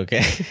 but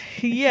okay.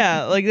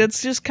 yeah, like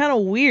that's just kind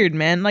of weird,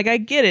 man. Like I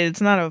get it.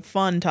 It's not a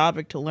fun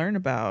topic to learn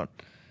about.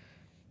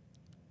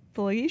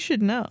 But like you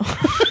should know.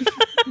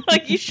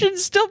 Like you should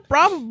still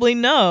probably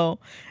know.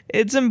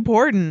 It's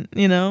important,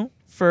 you know,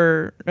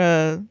 for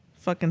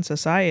fucking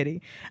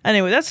society.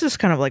 Anyway, that's just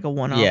kind of like a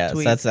one-off Yes,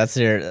 tweet. that's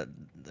your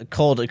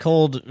cold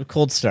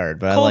start,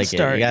 but I Cold like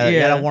start, it. You gotta, yeah.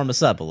 you gotta warm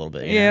us up a little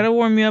bit. You Yeah, know? it'll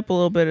warm me up a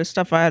little bit of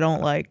stuff I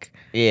don't like.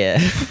 Yeah.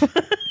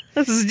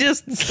 This is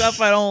just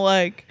stuff I don't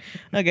like.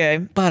 Okay.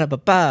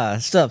 Ba-da-ba-ba,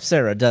 stuff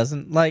Sarah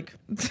doesn't like.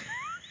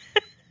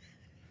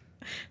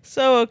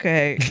 So,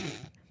 okay.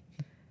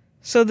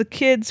 So the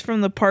kids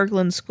from the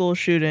Parkland school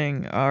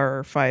shooting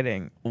are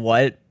fighting.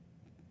 What?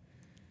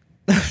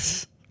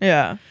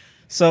 Yeah.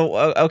 So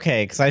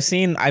okay, because I've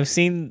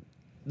seen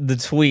the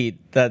tweet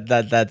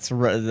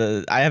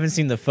I haven't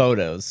seen the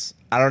photos.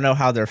 I don't know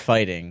how they're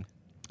fighting.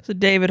 So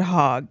David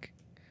Hogg.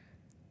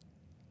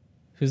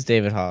 Who's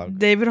David Hogg?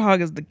 David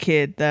Hogg is the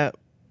kid that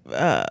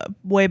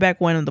way back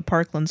when in the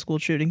Parkland school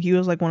shooting, he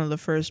was like one of the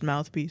first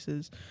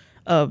mouthpieces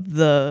of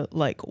the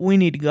like we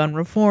need gun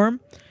reform.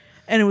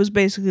 And it was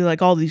basically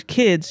like all these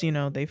kids, you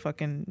know, they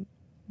fucking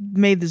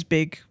made this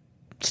big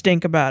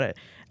stink about it.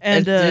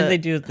 And did they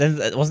do?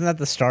 Wasn't that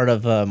the start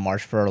of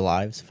March for Our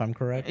Lives? If I'm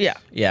correct. Yeah.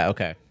 Yeah.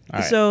 Okay. All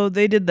right. So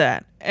they did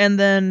that. And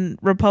then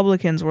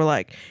Republicans were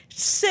like,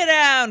 sit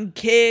down,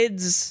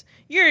 kids.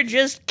 You're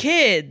just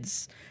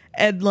kids.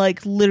 And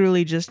like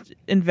literally just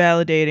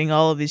invalidating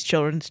all of these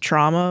children's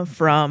trauma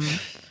from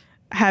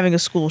having a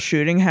school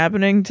shooting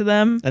happening to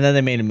them. And then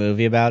they made a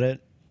movie about it.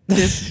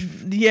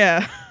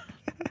 Yeah.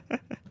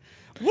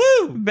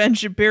 Woo! Ben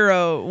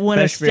Shapiro went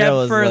Ben a Shapiro step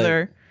was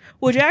further.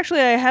 Which actually,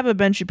 I have a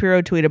Ben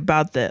Shapiro tweet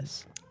about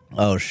this.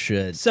 Oh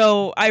shit!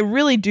 So I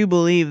really do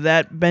believe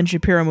that Ben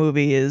Shapiro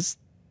movie is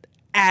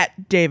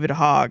at David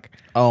Hogg.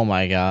 Oh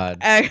my god!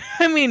 I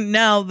mean,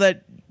 now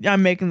that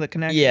I'm making the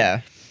connection.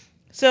 Yeah.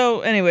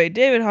 So anyway,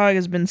 David Hogg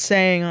has been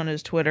saying on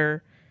his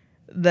Twitter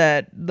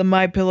that the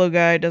My Pillow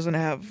guy doesn't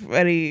have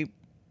any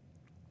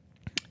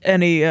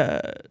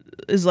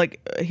is like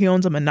he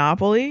owns a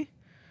monopoly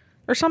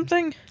or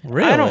something.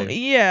 Really? I don't.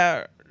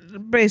 Yeah,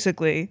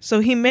 basically. So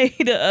he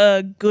made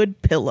a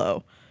good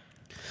pillow.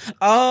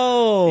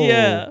 Oh.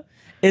 Yeah.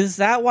 Is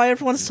that why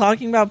everyone's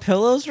talking about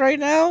pillows right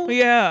now?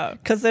 Yeah.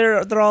 Because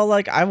they're all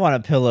like, I want a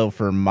pillow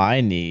for my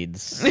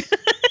needs.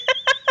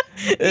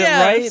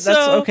 Yeah, right? That's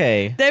so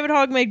okay. David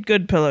Hogg made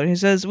Good Pillow. He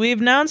says,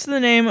 we've announced the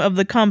name of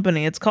the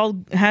company. It's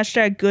called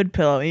 #Good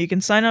Pillow. You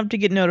can sign up to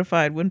get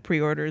notified when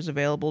pre-order is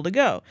available to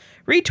go.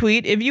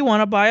 Retweet if you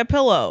want to buy a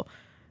pillow.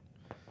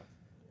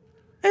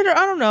 I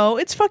don't know.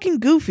 It's fucking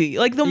goofy.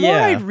 Like, the more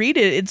I read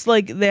it, it's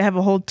like they have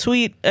a whole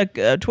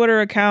a Twitter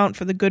account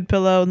for the Good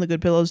Pillow, and the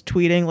Good Pillow's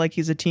tweeting like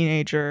he's a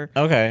teenager.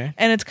 Okay.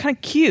 And it's kind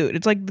of cute.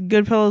 It's like the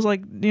Good Pillow's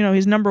like,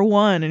 he's number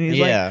one, and he's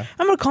like,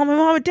 I'm gonna call my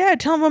mom and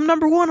dad, tell them I'm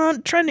number one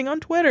on trending on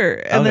Twitter.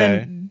 And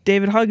then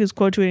David Hogg is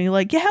quote tweeting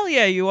like, yeah, hell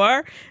yeah, you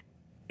are.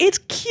 It's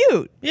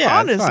cute. Yeah,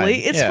 honestly,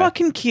 it's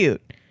fucking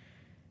cute.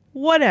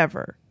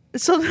 Whatever.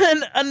 So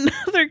then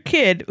another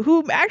kid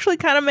who actually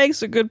kind of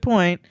makes a good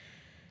point.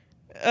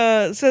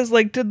 Says,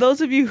 like, to those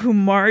of you who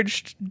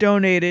marched,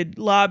 donated,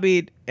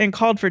 lobbied, and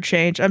called for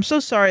change, I'm so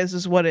sorry this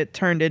is what it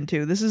turned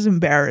into. This is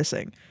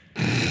embarrassing.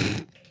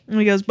 And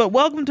he goes, but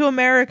welcome to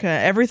America.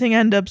 Everything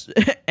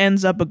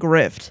ends up a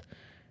grift.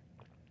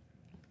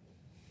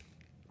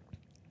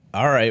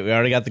 All right, we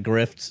already got the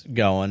grift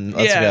going.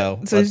 Let's go.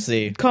 So Let's he's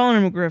see. calling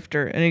him a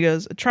grifter. And he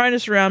goes, trying to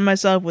surround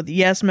myself with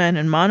yes men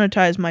and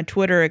monetize my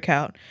Twitter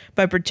account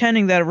by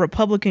pretending that a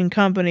Republican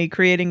company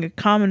creating a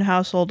common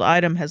household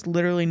item has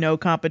literally no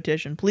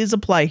competition. Please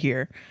apply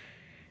here.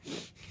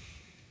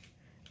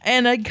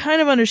 And I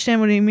kind of understand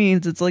what he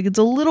means. It's like, it's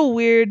a little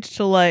weird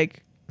to,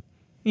 like,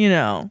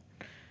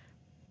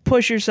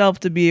 push yourself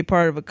to be a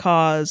part of a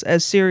cause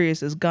as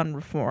serious as gun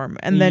reform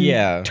and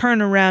then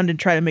turn around and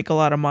try to make a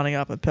lot of money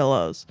off of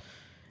pillows.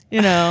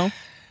 I'm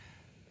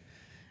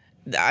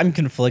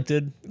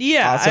conflicted.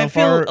 Yeah, I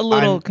feel a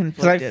little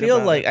conflicted. Because I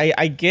feel like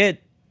I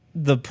get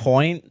the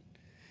point.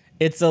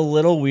 It's a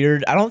little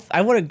weird.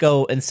 I wouldn't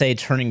go and say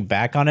turning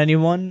back on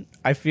anyone.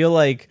 I feel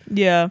like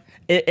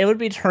it would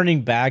be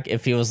turning back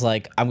if he was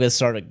like, I'm going to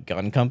start a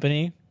gun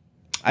company.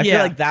 I feel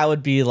like that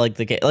would be like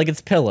the case. Like, it's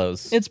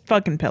pillows. It's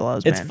fucking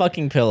pillows, man. It's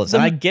fucking pillows.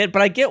 And I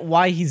get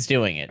why he's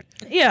doing it.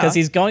 Yeah. Because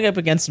he's going up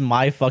against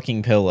my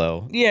fucking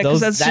pillow. Yeah, because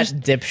that's that just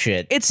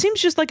dipshit. It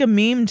seems just like a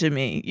meme to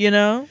me,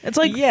 It's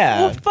like,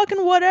 well,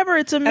 fucking whatever,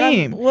 it's a meme.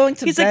 I'm willing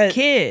to he's bet, a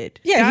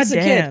kid. Yeah, he's a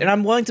kid. Goddamn. And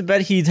I'm willing to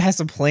bet he has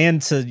a plan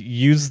to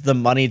use the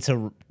money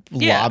to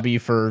lobby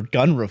for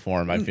gun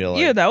reform, I feel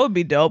like. Yeah, that would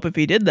be dope if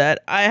he did that.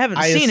 I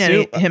haven't seen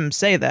him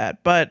say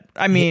that, but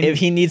I mean... If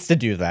he needs to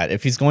do that,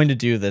 if he's going to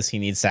do this, he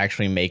needs to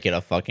actually make it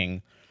a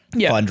fucking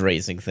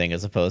fundraising thing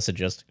as opposed to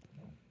just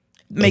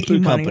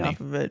making money off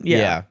of it.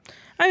 Yeah.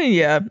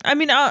 I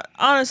mean,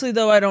 honestly,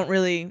 though, I don't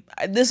really...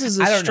 This is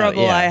a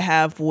struggle I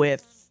have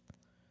with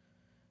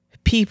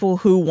people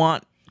who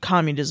want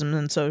communism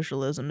and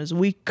socialism, is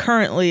we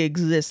currently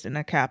exist in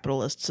a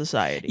capitalist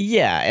society.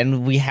 Yeah,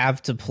 and we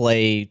have to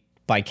play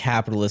by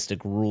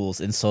capitalistic rules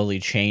and slowly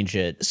change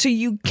it. So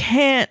you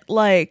can't,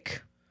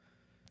 like,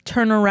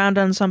 turn around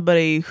on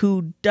somebody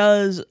who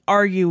does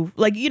argue,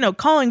 like,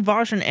 calling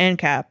Vaush an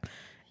ANCAP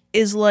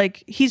is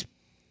like,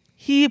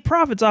 he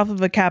profits off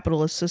of a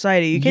capitalist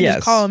society. You can't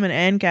just call him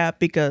an ANCAP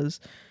because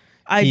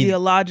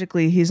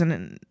ideologically he's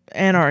an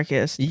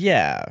anarchist.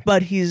 Yeah.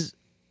 But he's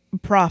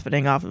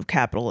profiting off of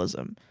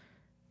capitalism.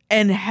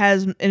 And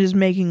is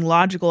making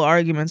logical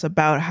arguments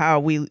about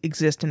how we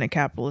exist in a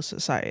capitalist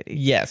society.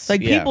 Yes.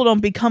 Like, people don't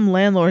become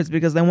landlords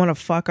because they want to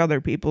fuck other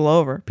people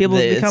over. People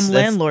become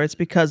landlords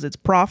because it's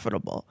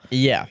profitable.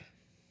 Yeah.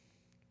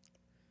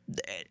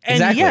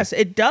 And yes,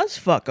 it does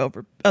fuck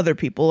over other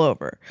people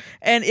over.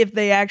 And if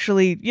they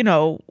actually,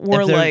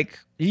 were like,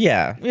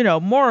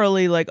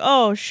 morally like,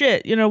 oh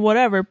shit,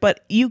 whatever.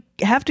 But you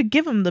have to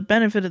give them the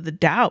benefit of the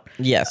doubt.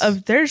 Yes.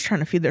 Of they're just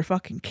trying to feed their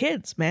fucking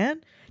kids,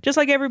 man. Just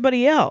like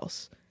everybody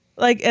else.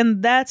 Like,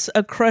 and that's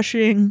a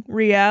crushing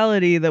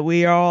reality that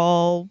we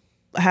all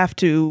have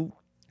to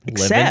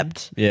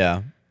accept.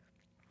 Yeah.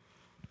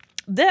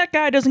 That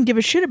guy doesn't give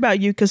a shit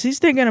about you because he's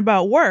thinking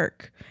about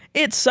work.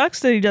 It sucks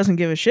that he doesn't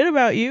give a shit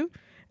about you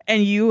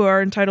and you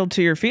are entitled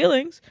to your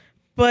feelings,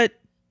 but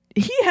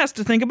he has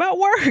to think about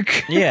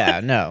work.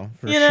 Yeah, no,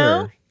 for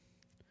sure.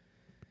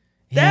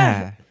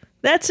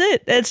 That's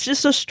it. It's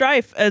just a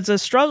strife. It's a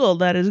struggle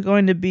that is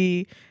going to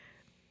be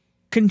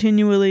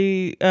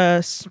continually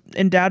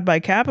endowed by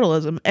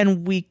capitalism,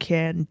 and we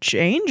can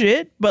change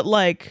it, but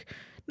like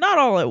not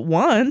all at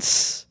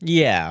once.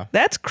 Yeah,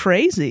 that's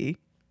crazy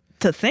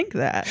to think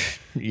that.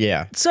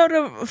 Yeah. So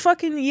to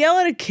fucking yell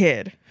at a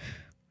kid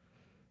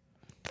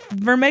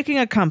for making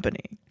a company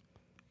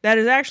that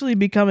is actually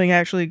becoming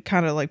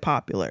kind of like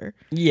popular,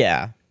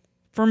 Yeah.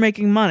 for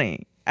making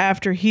money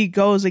after he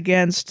goes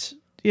against,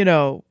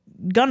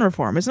 gun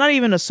reform. It's not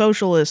even a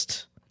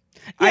socialist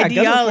ideology.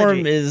 Gun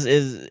reform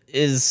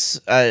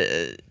is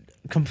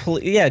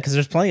complete. Yeah, because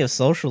there's plenty of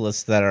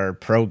socialists that are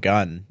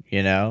pro-gun.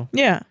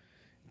 Yeah.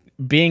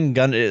 Being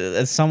gun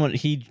as someone,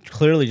 he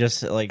clearly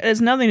just like It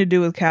has nothing to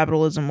do with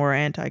capitalism or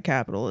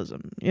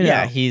anti-capitalism.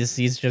 yeah, he's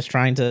just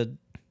trying to.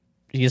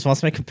 He just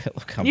wants to make a pillow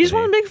company. You just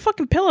want to make a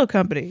fucking pillow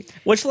company.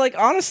 Which, like,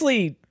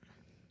 honestly,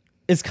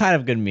 is kind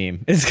of a good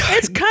meme. It's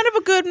kind of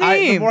a good meme.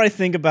 The more I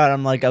think about it,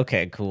 I'm like,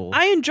 okay, cool.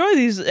 I enjoy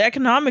these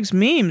economics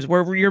memes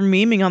where you're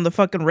memeing on the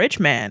fucking rich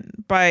man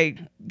by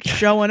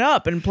showing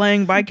up and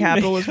playing by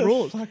capitalist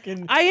rules.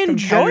 I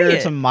enjoy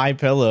it. To My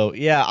Pillow.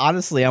 Yeah,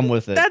 honestly, I'm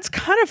with it. That's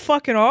kind of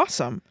fucking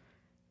awesome.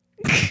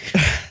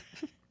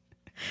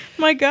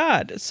 My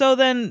God. So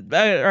then,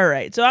 all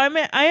right. So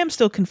I am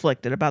still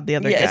conflicted about the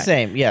other guy. Yeah,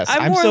 same. Yes,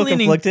 I'm more still leaning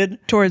conflicted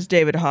towards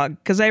David Hogg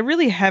because I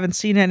really haven't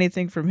seen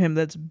anything from him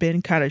that's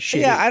been kind of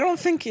shitty. Yeah, I don't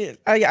think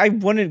I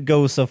wouldn't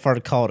go so far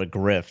to call it a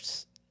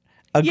grift.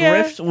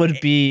 Grift would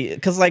be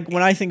because, like,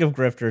 when I think of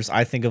grifters,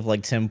 I think of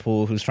like Tim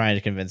Pool, who's trying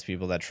to convince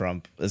people that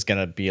Trump is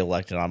gonna be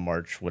elected on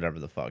March, whatever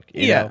the fuck.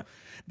 You know?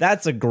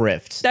 That's a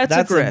grift. That's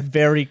a grift. A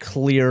very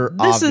clear,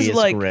 this obvious is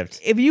like, grift.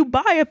 If you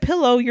buy a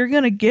pillow, you're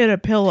gonna get a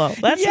pillow.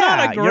 That's not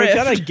a grift.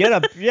 You're gonna get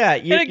a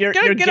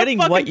you're getting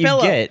what you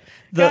pillow. get.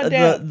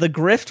 The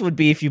grift would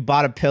be if you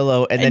bought a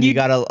pillow and then you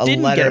got a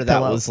letter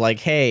that was like,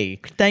 "Hey,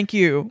 thank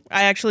you.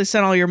 I actually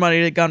sent all your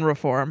money to gun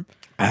reform."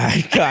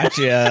 I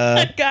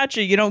gotcha. I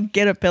gotcha. You don't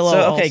get a pillow.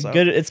 So okay, also.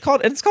 good. It's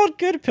called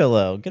Good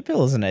Pillow. Good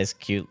Pillow is a nice,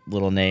 cute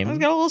little name. It's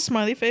got a little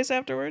smiley face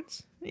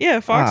afterwards. Yeah,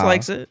 Fox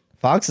likes it.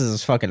 Fox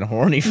is fucking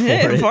horny for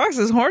it. Fox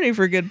is horny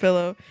for Good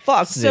Pillow.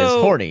 Fox is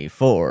horny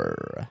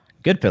for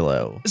Good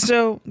Pillow.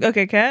 So,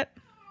 okay, Kat.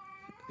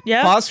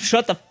 Yeah? Fox,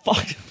 shut the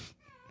fuck.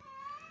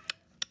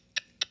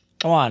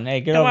 Come on, hey,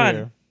 get over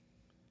here.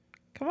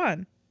 Come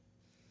on.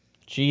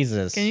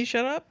 Jesus. Can you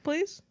shut up,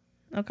 please?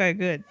 Okay,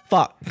 good.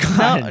 Fuck.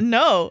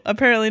 No,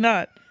 apparently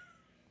not.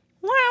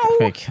 Wow. I'm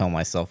gonna kill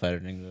myself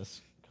editing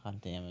this.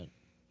 God damn it.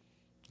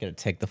 Gotta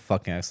take the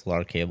fucking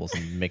XLR cables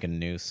and make a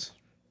noose.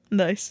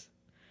 Nice.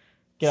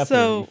 Get up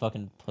here, you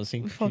fucking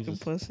pussy. Fucking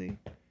pussy.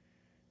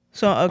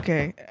 So,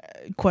 okay,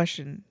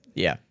 question.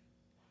 Yeah.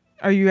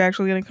 Are you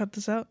actually going to cut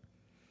this out?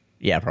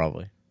 Yeah,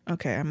 probably.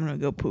 Okay, I'm going to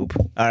go poop.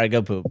 All right,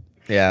 go poop.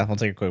 Yeah, we'll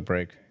take a quick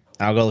break.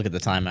 I'll go look at the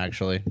time,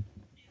 actually.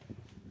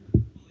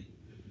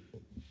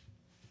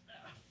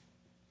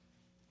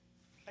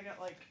 I got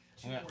like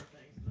 2 more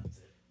things, and that's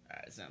it. All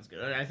right, sounds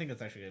good. I think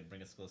that's actually going to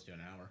bring us close to an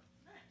hour.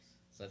 Nice.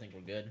 So I think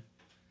we're good.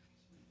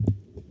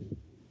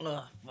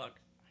 Ugh, fuck.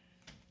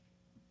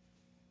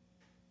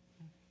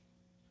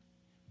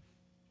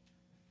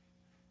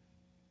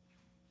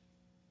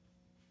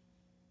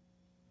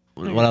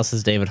 What else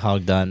has David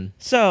Hogg done?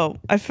 So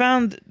I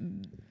found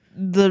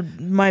the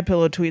My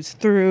Pillow tweets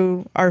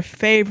through our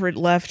favorite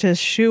leftist,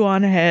 Shoe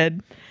on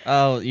Head.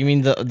 Oh, you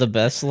mean the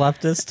best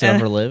leftist to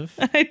ever live?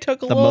 I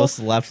took the most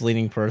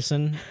left-leaning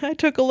person. I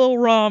took a little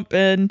romp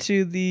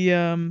into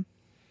the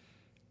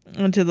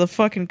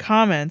fucking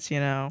comments,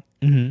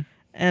 Mm-hmm.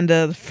 And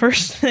the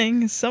first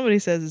thing somebody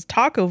says is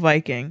Taco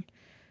Viking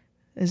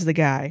is the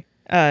guy.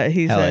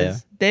 He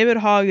says David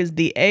Hogg is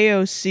the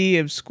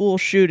AOC of school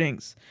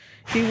shootings.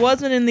 He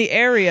wasn't in the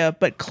area,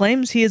 but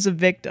claims he is a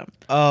victim.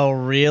 Oh,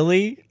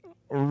 really?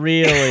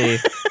 Really?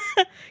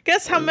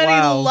 Guess how many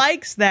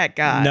likes that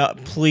got? No,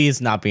 please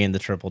not be in the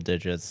triple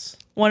digits.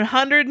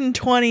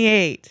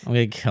 128. I'm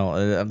gonna kill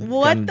it.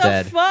 What I'm the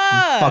dead. fuck?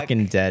 I'm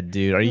fucking dead,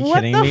 dude. Are you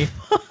kidding me?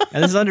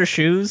 And this is under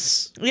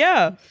Shoes?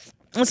 Yeah.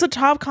 It's the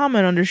top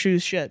comment under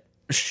Shoes shit.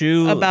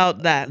 Shoe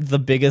about that. The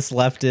biggest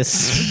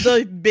leftist.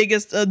 The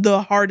biggest,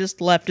 the hardest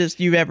leftist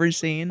you've ever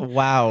seen.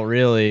 Wow,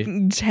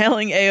 really?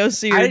 Telling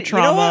AOC her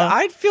trauma. You know what?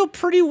 I'd feel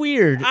pretty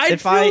weird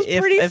if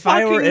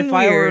I were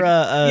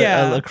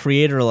a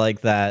creator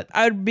like that.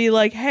 I'd be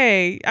like,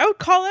 hey, I would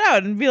call it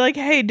out and be like,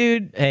 hey,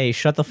 dude. Hey,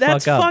 shut the fuck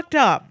up. That's fucked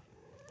up.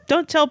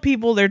 Don't tell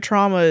people their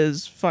trauma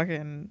is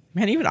fucking...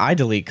 Man, even I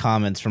delete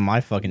comments from my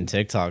fucking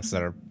TikToks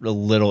that are a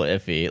little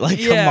iffy. Like,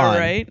 come on. Yeah,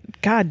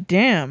 right? God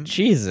damn.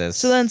 Jesus.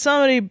 So then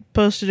somebody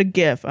posted a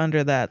GIF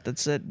under that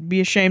said, be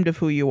ashamed of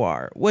who you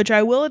are. Which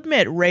I will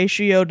admit,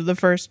 ratio to the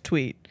first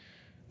tweet.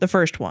 The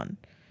first one.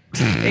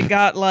 It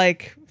got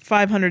like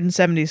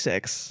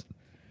 576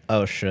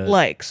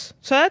 likes.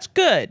 So that's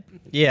good.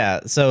 Yeah,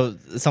 so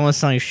someone's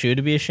telling Shu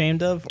to be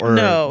ashamed of? Or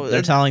no.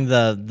 They're telling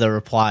the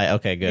reply.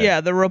 Okay, good.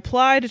 Yeah, the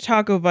reply to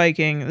Taco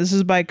Viking. This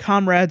is by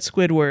Comrade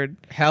Squidward.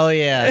 Hell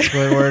yeah,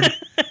 Squidward.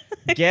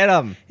 Get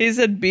him. He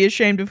said, be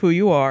ashamed of who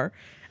you are.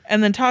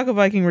 And then Taco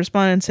Viking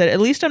responded and said, at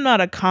least I'm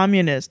not a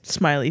communist,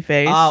 smiley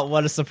face. Oh,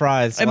 what a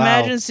surprise.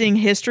 Imagine seeing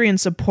history and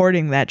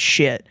supporting that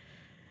shit.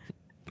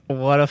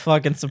 What a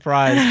fucking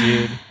surprise,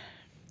 dude.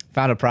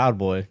 Found a Proud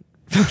Boy.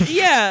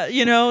 Yeah,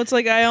 it's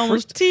like I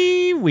almost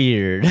Pretty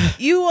weird.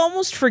 you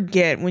almost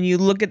forget when you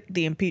look at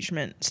the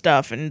impeachment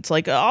stuff, and it's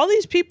like all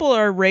these people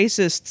are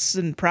racists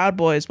and Proud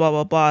Boys, blah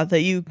blah blah.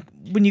 That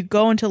when you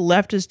go into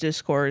leftist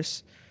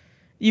discourse,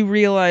 you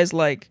realize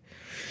like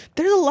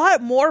there's a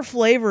lot more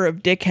flavor of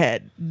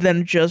dickhead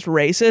than just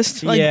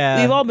racist. Like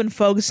we've all been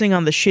focusing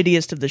on the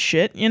shittiest of the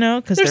shit,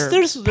 because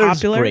there's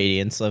popular. There's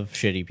gradients of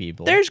shitty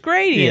people. There's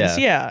gradients,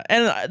 yeah.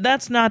 And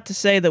that's not to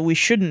say that we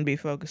shouldn't be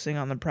focusing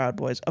on the Proud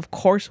Boys. Of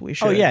course we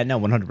should. Oh yeah, no,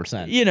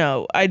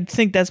 100%. I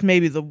think that's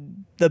maybe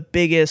the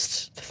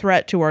biggest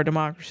threat to our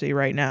democracy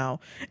right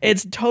now.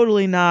 It's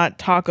totally not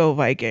Taco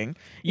Viking,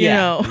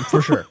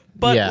 for sure.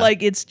 But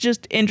like it's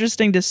just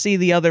interesting to see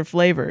the other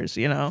flavors,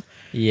 Yeah.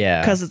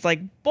 Because it's like,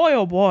 boy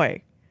oh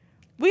boy,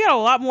 we got a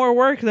lot more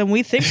work than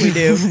we think we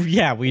do.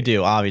 Yeah, we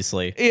do,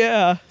 obviously.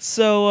 Yeah.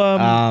 So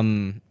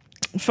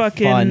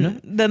fucking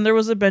fun. Then there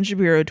was a Ben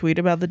Shapiro tweet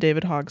about the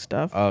David Hogg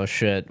stuff. Oh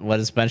shit! What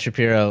is Ben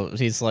Shapiro?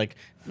 He's like,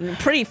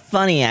 pretty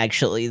funny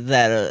actually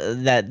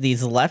that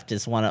these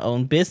leftists want to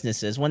own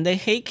businesses when they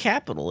hate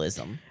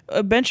capitalism.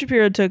 Ben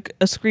Shapiro took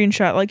a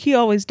screenshot, like he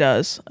always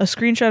does, a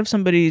screenshot of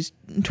somebody's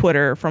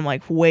Twitter from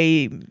like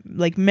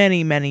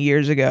many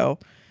years ago.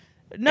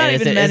 Not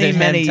even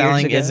many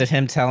years ago. Is it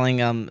him telling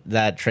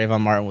that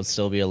Trayvon Martin would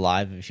still be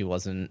alive if he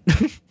wasn't?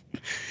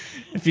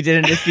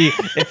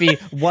 If he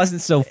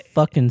wasn't so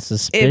fucking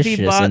suspicious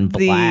and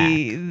black.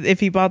 If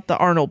he bought the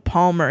Arnold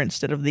Palmer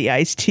instead of the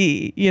iced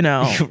tea,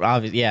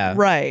 Yeah.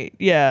 Right,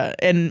 yeah.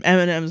 And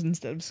M&M's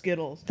instead of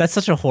Skittles. That's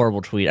such a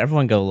horrible tweet.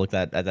 Everyone go look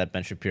at that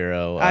Ben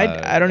Shapiro.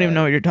 I don't even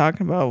know what you're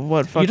talking about.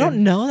 What fucking... You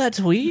don't know that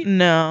tweet?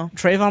 No.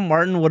 Trayvon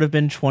Martin would have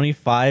been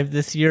 25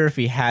 this year if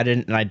he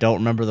hadn't, and I don't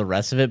remember the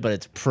rest of it, but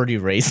it's pretty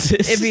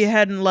racist. If he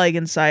hadn't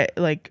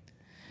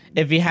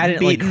if he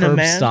hadn't beaten curb a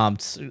man?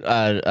 stomped, he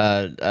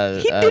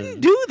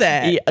didn't do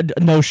that.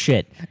 No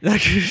shit.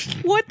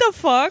 What the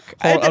fuck?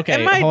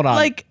 Okay, hold on.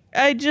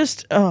 I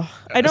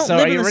don't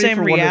live in the same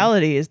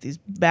reality as these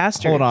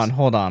bastards.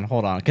 Hold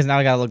on, because now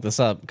I gotta look this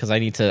up because I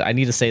need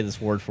to say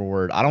this word for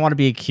word. I don't want to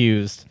be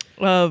accused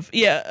of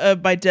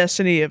by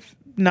destiny of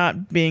not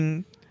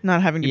having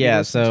to be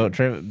listened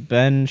to.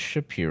 Ben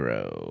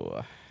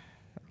Shapiro,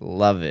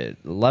 love it.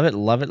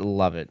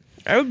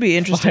 I would be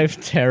interested.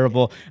 5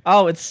 terrible.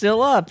 Oh, it's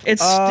still up.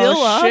 It's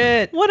still up.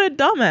 Shit. What a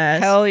dumbass.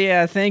 Hell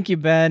yeah! Thank you,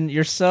 Ben.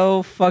 You're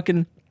so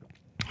fucking.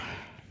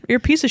 You're a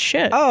piece of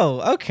shit.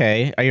 Oh,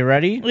 okay. Are you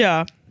ready?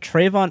 Yeah.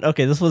 Trayvon.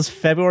 Okay, this was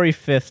February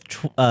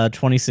 5th,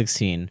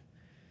 2016.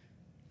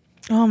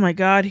 Oh my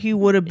God, he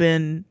would have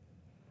been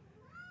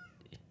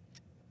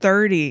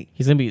 30.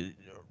 He's gonna be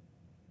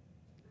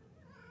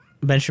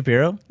Ben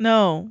Shapiro.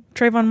 No,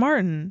 Trayvon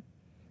Martin.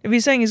 If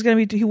he's saying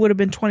he would have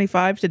been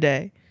 25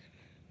 today.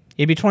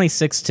 He'd be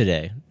 26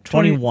 today.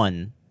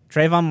 21.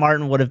 Trayvon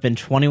Martin would have been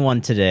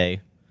 21 today.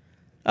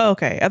 Oh,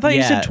 okay. I thought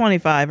you said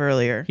 25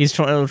 earlier. He's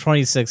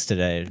 26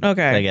 today.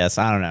 Okay. I guess.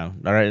 I don't know.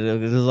 All right.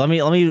 Let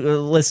me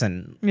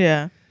listen.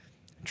 Yeah.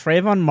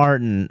 Trayvon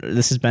Martin,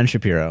 this is Ben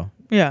Shapiro.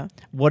 Yeah.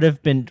 Would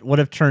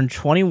have turned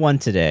 21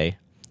 today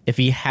if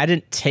he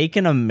hadn't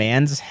taken a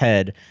man's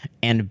head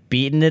and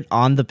beaten it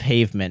on the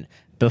pavement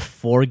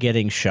before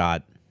getting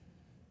shot.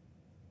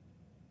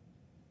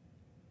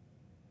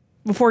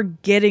 Before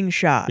getting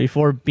shot.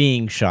 Before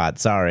being shot,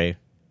 sorry.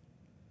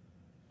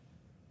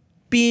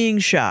 Being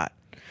shot.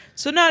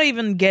 So not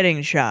even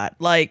getting shot.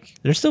 Like,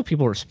 there's still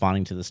people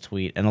responding to this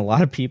tweet, and a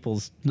lot of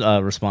people's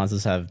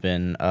responses have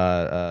been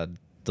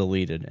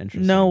deleted.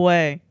 Interesting. No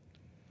way.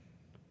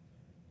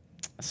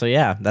 So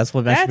yeah, that's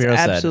what Ben Shapiro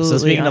said. So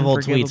speaking of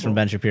old tweets from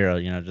Ben Shapiro,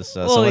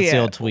 so what's the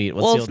old tweet?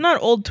 It's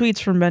not old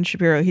tweets from Ben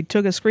Shapiro. He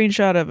took a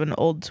screenshot of an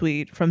old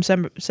tweet from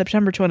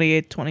September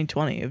 28th,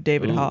 2020 of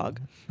David Hogg.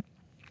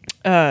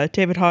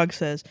 David Hogg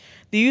says,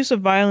 the use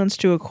of violence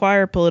to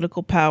acquire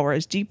political power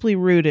is deeply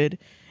rooted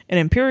in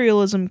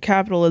imperialism,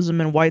 capitalism,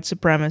 and white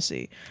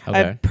supremacy.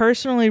 Okay. I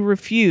personally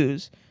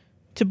refuse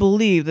to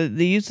believe that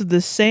the use of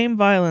the same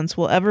violence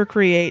will ever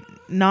create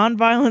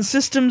nonviolent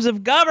systems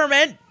of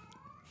government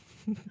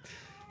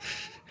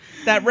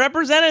that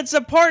represent and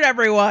support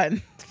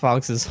everyone.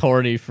 Fox is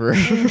horny for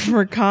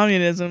for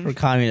communism. For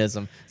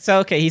communism. So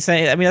okay, he's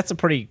saying. I mean, that's a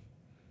pretty.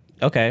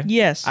 Okay.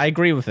 Yes. I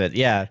agree with it.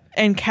 Yeah.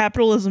 And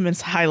capitalism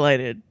is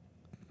highlighted.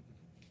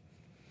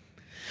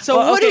 So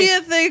what do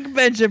you think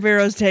Ben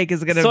Shapiro's take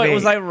is going to be? So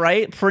was I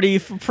right?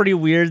 Pretty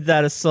weird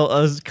that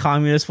a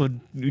communist would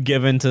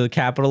give into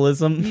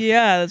capitalism.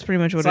 Yeah, that's pretty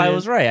much what it is. I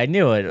was right. I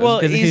knew it. Well,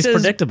 he's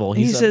predictable.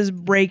 He says,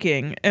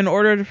 breaking. In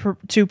order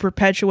to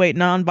perpetuate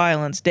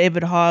nonviolence,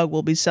 David Hogg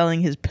will be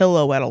selling his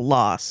pillow at a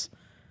loss.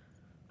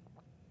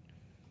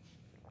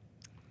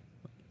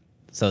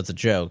 So it's a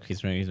joke.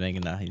 He's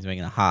making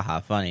a ha-ha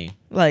funny.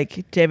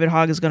 Like, David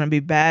Hogg is going to be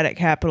bad at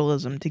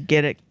capitalism to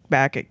get it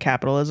back at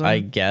capitalism. I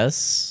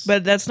guess.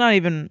 But that's not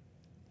even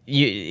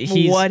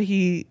what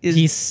he is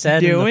He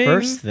said doing. In the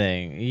first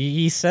thing.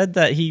 He said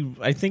that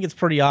I think it's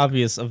pretty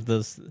obvious of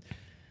this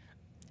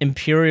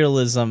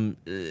imperialism.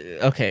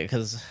 Okay,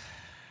 because...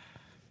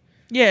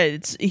 Yeah,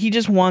 he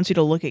just wants you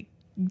to look at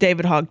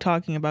David Hogg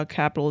talking about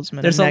capitalism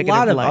in There's a a negative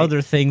lot of light.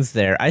 other things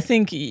there. I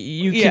think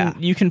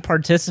you can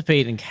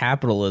participate in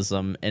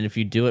capitalism, and if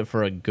you do it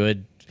for a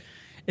good,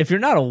 if you're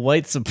not a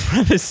white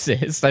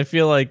supremacist, I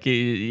feel like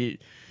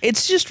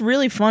It's just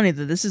really funny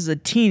that this is a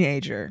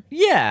teenager.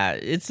 yeah,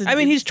 I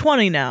mean, he's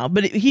 20 now,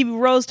 but he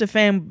rose to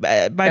fame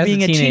by As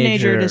being a a teenager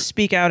teenager. to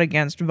speak out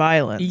against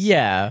violence.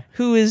 yeah,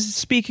 Who is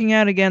speaking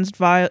out against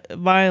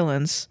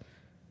violence?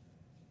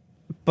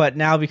 but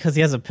now because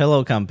he has a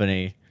pillow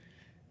company,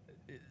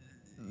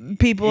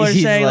 People are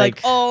He's saying like,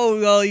 like- "Oh,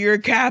 well, you're a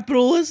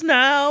capitalist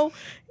now."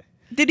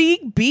 Did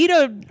he beat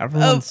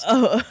Everyone's-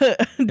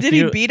 did he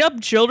you- beat up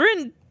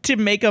children to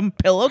make a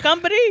pillow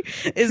company?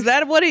 Is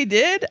that what he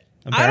did?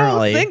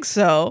 Apparently. I don't think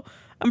so.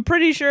 I'm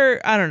pretty sure.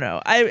 I don't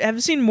know. I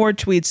have seen more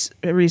tweets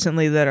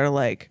recently that are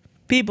like,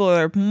 people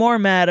are more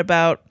mad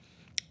about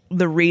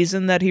the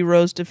reason that he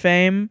rose to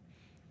fame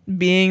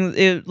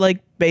being like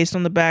based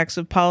on the backs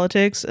of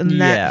politics, and Yeah.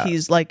 that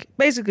he's like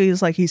basically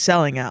he's like he's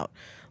selling out,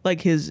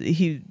 like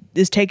he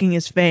is taking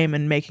his fame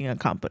and making a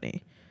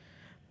company.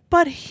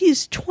 But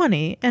he's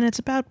 20 and it's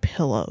about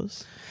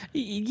pillows.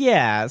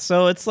 yeah.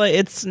 So it's like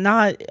it's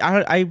not.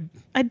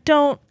 I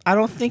don't. I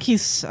don't think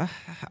he's.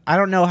 I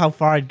don't know how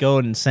far I'd go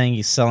in saying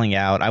he's selling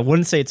out. I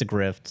wouldn't say it's a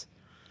grift.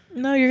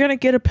 No, you're gonna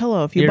get a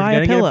pillow if you You're buy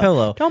gonna a pillow. get a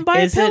pillow. Don't buy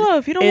Is a pillow it-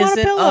 if you don't want a Is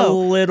it a pillow.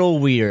 little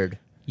weird?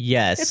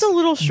 Yes, It's a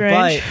little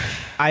strange. But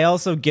I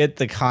also get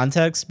the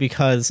context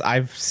because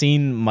I've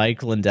seen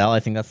Mike Lindell. I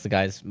think that's the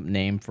guy's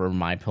name for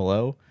My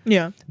Pillow.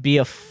 Yeah. Be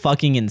a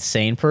fucking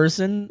insane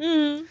person.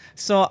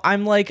 So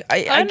I'm like,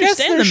 I guess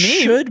understand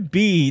there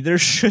the meme. there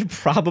should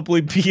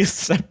probably be a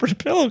separate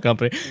pillow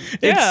company.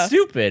 Yeah. It's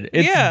stupid.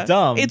 It's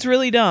dumb. It's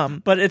really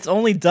dumb. But it's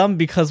only dumb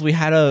because we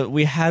had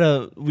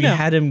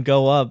him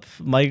go up.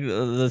 Mike,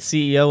 the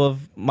CEO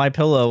of My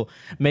Pillow,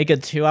 make a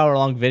 2-hour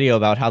long video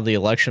about how the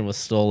election was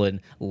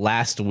stolen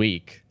last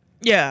week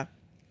Yeah.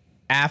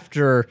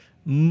 after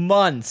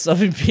months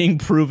of it being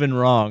proven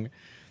wrong.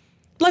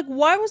 Like,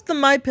 why was the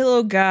My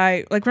Pillow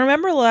guy, like,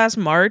 remember last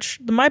March?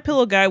 The My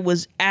Pillow guy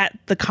was at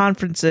the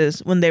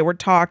conferences when they were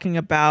talking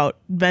about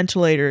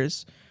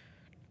ventilators,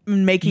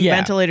 making Yeah.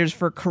 ventilators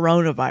for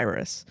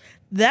coronavirus.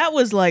 That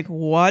was like,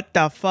 what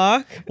the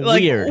fuck?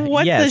 Like, Weird,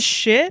 what the yes.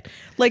 shit?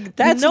 Like,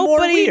 That's more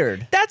nobody,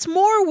 weird. That's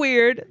more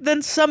weird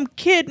than some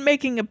kid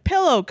making a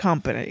pillow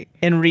company.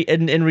 In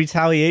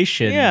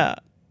retaliation. Yeah.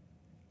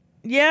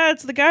 Yeah,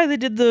 it's the guy that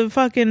did the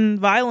fucking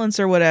violence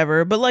or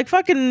whatever. But like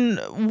fucking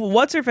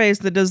what's her face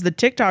that does the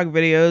TikTok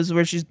videos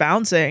where she's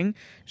bouncing?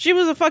 She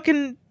was a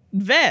fucking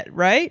vet,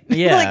 right?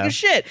 Yeah. Like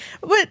shit.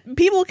 But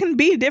people can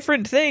be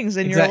different things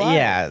in your life.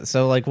 Yeah,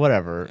 so like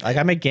whatever. Like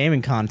I make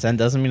gaming content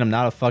doesn't mean I'm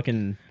not a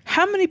fucking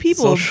How many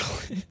people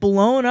Socially. have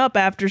blown up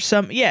after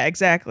some Yeah,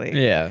 exactly.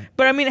 yeah.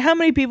 But I mean, how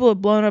many people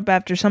have blown up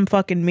after some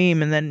fucking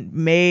meme and then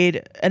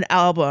made an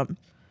album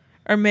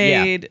or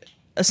made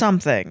a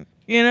something?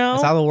 You know?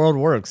 That's how the world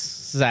works.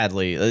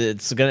 Sadly,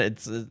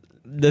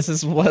 this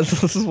is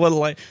what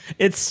like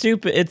it's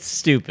stupid. It's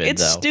stupid.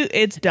 It's though.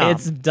 it's dumb.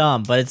 It's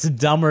dumb, but it's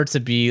dumber to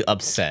be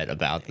upset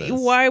about this.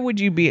 Why would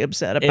you be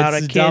upset about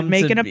It's a kid dumb to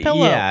making a be-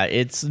 pillow? Yeah,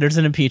 there's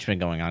an impeachment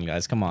going on,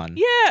 guys. Come on.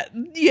 Yeah.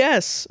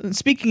 Yes.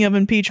 Speaking of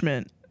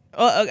impeachment,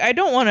 I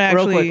don't want to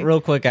actually.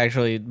 Real quick,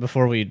 actually,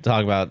 before we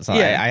talk about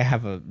something, Yeah. I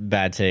have a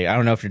bad take. I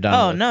don't know if you're done.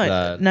 Oh with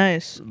no!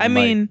 Nice. I Mike.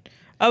 mean,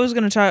 I was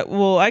gonna talk.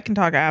 Well, I can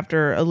talk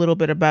after a little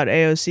bit about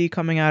AOC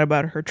coming out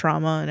about her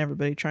trauma and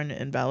everybody trying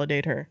to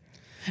invalidate her.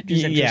 Which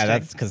is Yeah, interesting.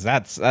 that's because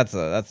that's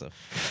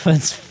fine.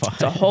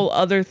 It's a whole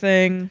other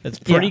thing. It's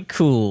pretty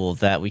cool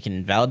that we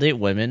can validate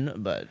women,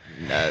 but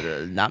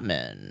not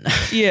men.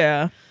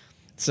 Yeah.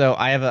 So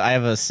I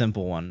have a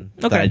simple one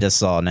that Okay. I just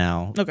saw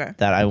now. Okay.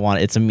 That I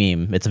want. It's a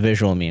meme. It's a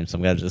visual meme. So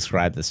I'm gonna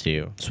describe this to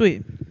you.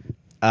 Sweet.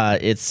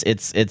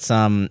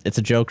 It's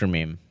a Joker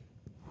meme,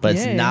 but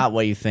Yay. it's not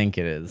what you think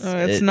it is.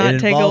 It's It not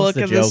take a involves look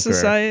the at this Joker.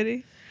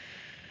 society.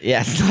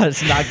 Yeah,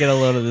 it's not get a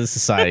load of the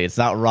society. It's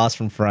not Ross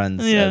from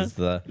Friends Yeah. as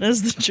the.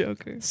 As the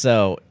Joker.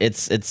 So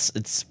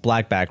it's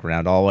black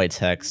background, all white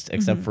text,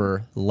 except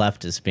for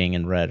leftist being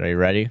in red. Are you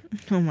ready?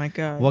 Oh my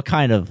god. What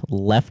kind of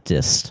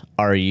leftist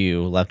are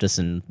you? Leftist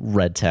in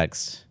red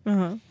text.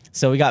 Uh-huh.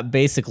 So we got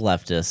basic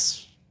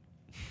leftists: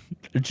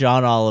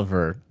 John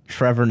Oliver,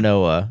 Trevor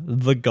Noah,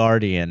 The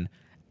Guardian,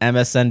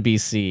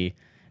 MSNBC,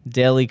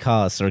 Daily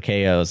Kos or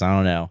KOs. I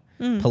don't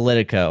know.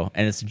 Politico,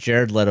 and it's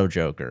Jared Leto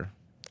Joker.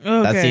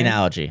 Okay. That's the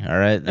analogy. All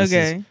right. This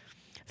Okay. is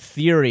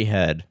Theory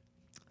Head,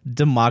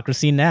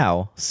 Democracy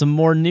Now, some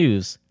more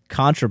news,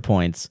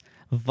 ContraPoints,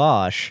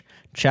 Vaush,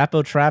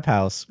 Chapo Trap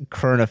House,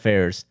 Current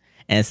Affairs,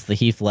 and it's the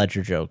Heath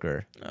Ledger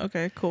Joker.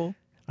 Okay. Cool.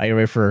 Are you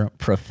ready for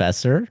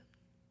Professor?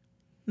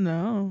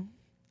 No.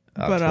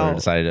 Oh, But Twitter I'll-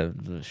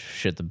 decided to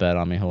shit the bed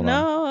on me. Hold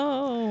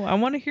on. No. I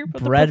want to hear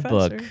about Bread the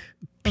Book, professor.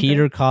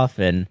 Peter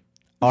Coffin,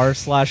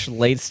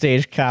 r/late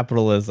stage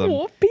capitalism,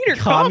 Oh, Peter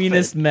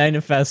Communist Coffin.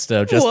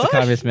 Manifesto, just What? the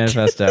Communist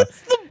Manifesto.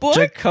 That's the book.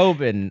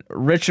 Jacobin,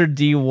 Richard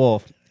D.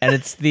 Wolf, and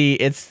it's the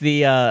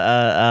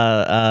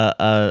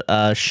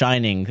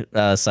Shining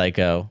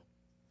psycho.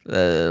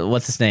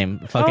 What's his name?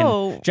 Fucking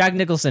Oh. Jack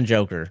Nicholson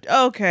Joker.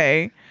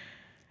 Okay.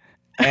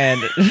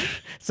 And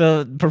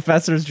so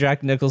Professor's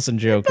Jack Nicholson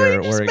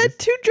Joker. He just met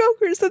two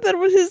Jokers, and that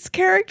was his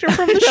character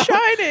from The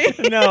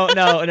Shining.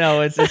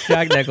 No, it's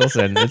Jack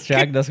Nicholson. It's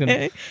Jack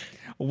Nicholson.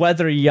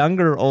 Whether young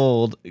or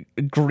old,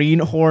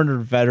 greenhorn or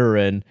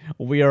veteran,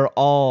 we are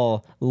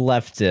all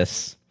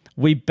leftists.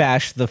 We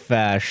bash the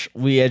fash.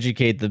 We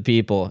educate the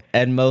people.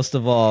 And most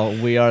of all,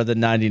 we are the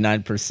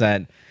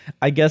 99%.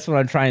 I guess what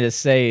I'm trying to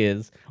say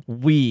is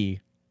we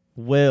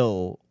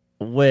will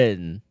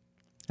win.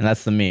 And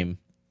that's the meme.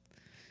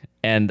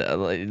 And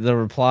the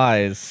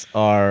replies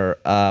are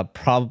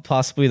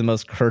possibly the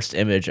most cursed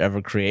image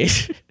ever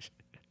created.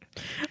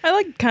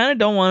 I kind of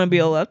don't want to be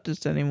a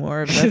leftist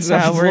anymore. If that's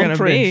how we're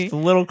gonna be. It's a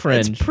little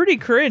cringe. It's pretty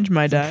cringe,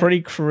 my dad.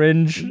 Pretty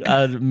cringe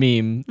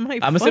meme.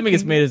 I'm assuming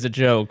it's made as a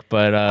joke,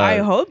 but I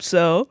hope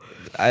so.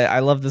 I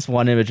love this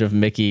one image of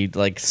Mickey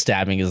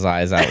stabbing his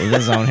eyes out with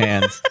his own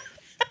hands,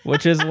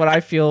 which is what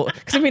I feel.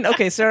 Because I mean,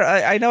 okay,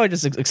 Sarah, I know I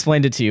just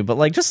explained it to you,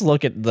 but just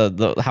look at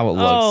the how it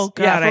looks. Oh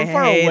God, yeah, from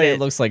far hate away it. It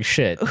looks like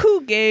shit.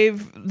 Who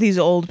gave these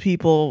old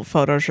people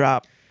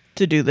Photoshop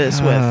to do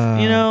this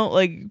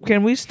with?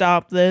 Can we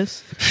stop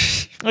this?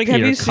 Have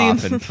you seen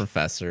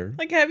Professor?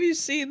 Have you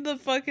seen the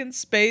fucking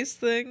space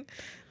thing?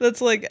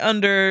 That's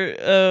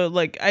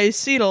under I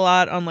see it a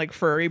lot on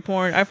furry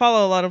porn. I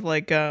follow a lot of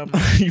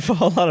You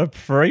follow a lot of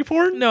furry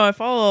porn? No, I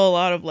follow a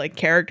lot of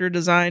character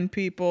design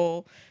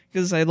people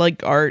because I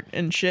like art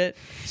and shit.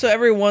 So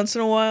every once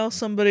in a while,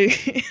 somebody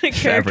in a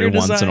character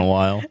once in a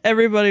while,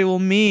 everybody will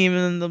meme,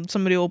 and then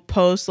somebody will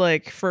post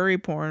furry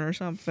porn or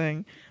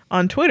something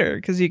on Twitter,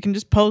 because you can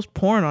just post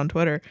porn on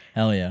Twitter.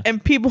 Hell yeah.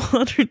 And people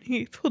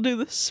underneath will do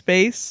the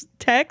space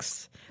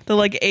text, the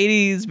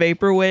 80s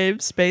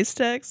vaporwave space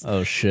text.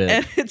 Oh shit.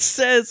 And it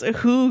says,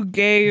 who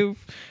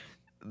gave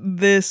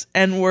this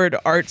N-word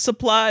art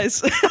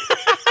supplies?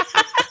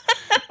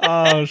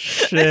 Oh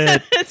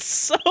shit. It's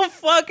so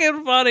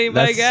fucking funny,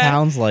 my guy. That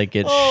sounds like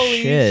it.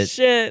 Holy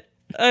shit.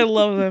 I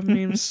love that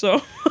meme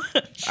so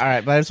much. All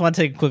right, but I just want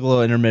to take a quick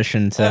little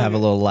intermission to have a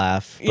little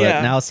laugh.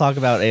 But now let's talk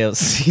about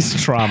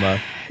AOC's trauma.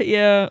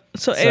 Yeah.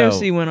 So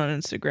AOC went on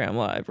Instagram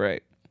Live,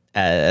 right?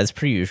 As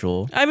per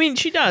usual. I mean,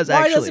 she does, Why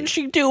actually. doesn't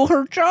she do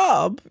her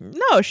job?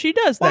 No, she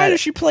does that. Why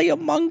does she play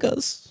Among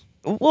Us?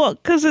 Well,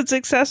 because it's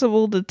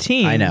accessible to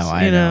teens. I know.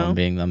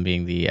 I'm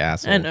being the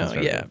asshole. I know,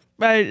 yeah.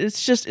 But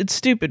it's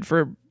stupid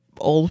for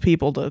old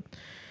people to...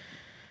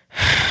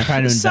 I'm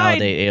trying to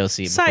invalidate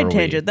AOC. Side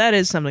tangent. That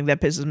is something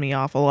that pisses me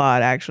off a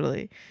lot,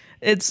 actually.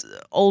 It's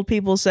old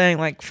people saying,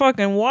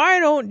 fucking, why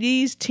don't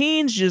these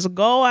teens just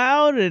go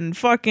out and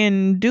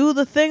fucking do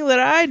the thing that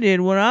I did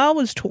when I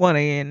was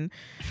 20? And,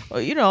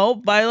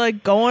 by,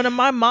 going to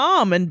my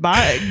mom and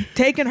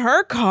taking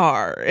her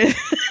car.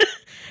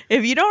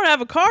 If you don't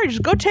have a car,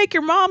 just go take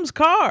your mom's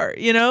car,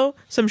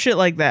 some shit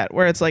like that,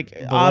 where it's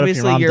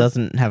obviously your mom you're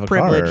doesn't have a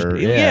privileged. car.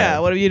 Yeah.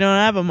 What if you don't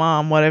have a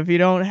mom? What if you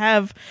don't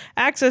have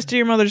access to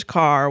your mother's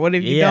car? What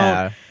if you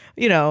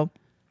don't,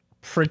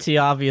 pretty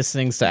obvious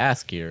things to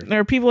ask here. There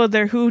are people out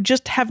there who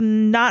just have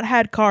not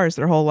had cars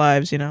their whole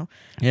lives,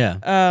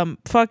 Yeah.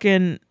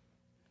 Fucking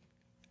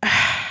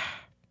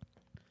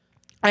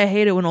I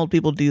hate it when old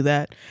people do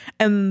that,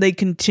 and they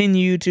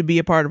continue to be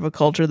a part of a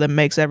culture that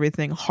makes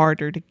everything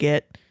harder to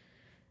get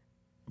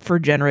for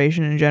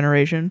generation and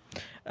generation.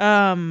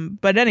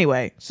 But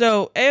anyway,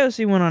 so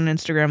AOC went on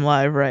Instagram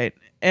Live, right?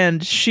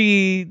 And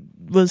she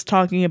was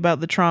talking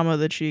about the trauma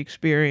that she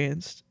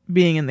experienced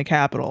being in the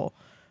Capitol.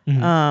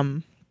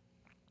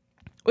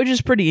 Which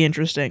is pretty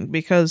interesting,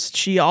 because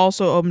she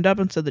also opened up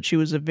and said that she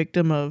was a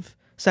victim of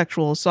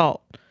sexual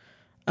assault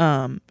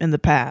in the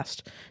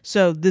past.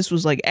 So this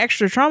was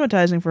extra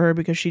traumatizing for her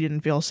because she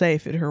didn't feel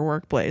safe at her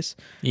workplace.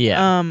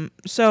 Yeah.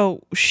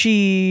 So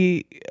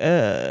she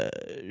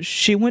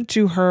went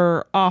to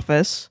her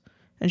office,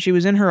 and she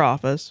was in her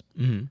office,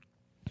 and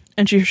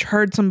she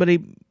heard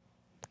somebody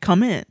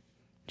come in.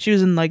 She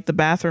was in the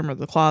bathroom or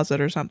the closet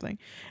or something,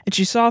 and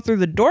she saw through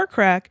the door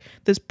crack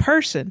this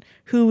person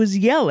who was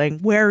yelling,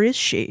 "Where is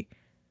she?"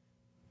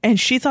 And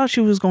she thought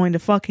she was going to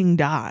fucking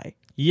die.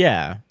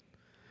 Yeah.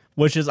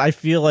 Which is, I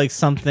feel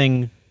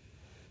something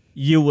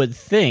you would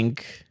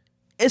think.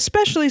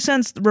 Especially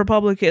since the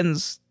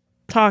Republicans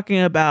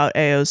talking about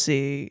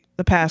AOC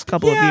the past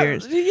couple of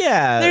years.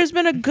 Yeah. There's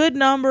been a good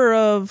number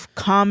of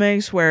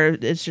comics where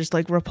it's just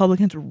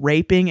Republicans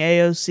raping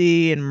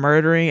AOC and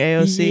murdering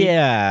AOC.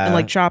 Yeah.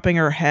 And chopping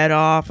her head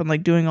off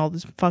and doing all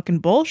this fucking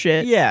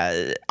bullshit.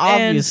 Yeah.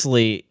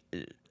 Obviously,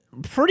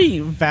 pretty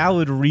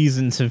valid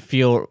reason to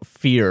feel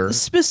fear.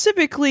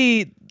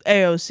 Specifically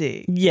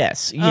AOC.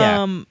 Yes.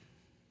 Yeah.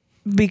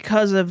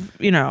 Because of,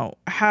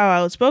 how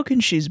outspoken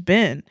she's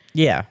been.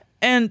 Yeah.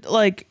 And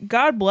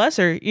God bless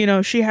her,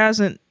 she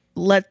hasn't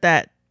let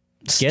that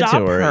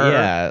stop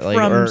her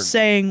from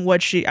saying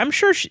what she... I'm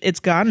sure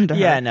it's gotten to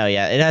her. Yeah, no,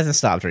 yeah. It hasn't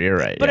stopped her. You're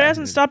right. But it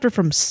hasn't stopped her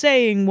from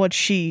saying what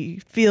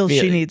she feels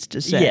she needs to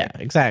say. Yeah,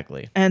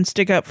 exactly. And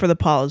stick up for the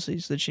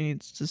policies that she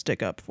needs to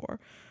stick up for.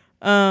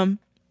 I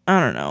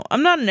don't know.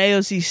 I'm not an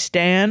AOC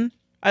stan.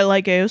 I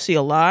like AOC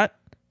a lot.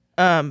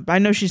 I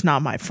know she's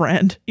not my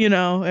friend. You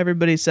know,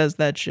 everybody says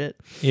that shit.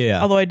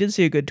 Yeah. Although I did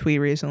see a good tweet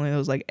recently that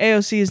was like,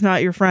 AOC is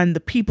not your friend. The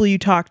people you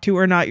talk to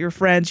are not your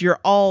friends. You're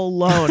all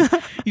alone.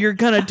 You're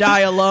gonna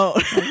die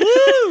alone.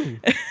 Woo!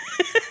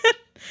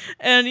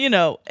 And, you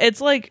know, it's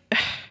like,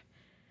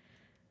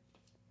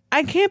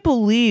 I can't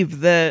believe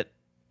that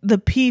the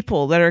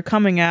people that are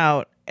coming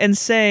out and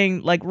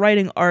saying, like,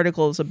 writing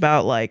articles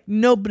about, like,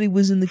 nobody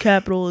was in the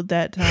Capitol at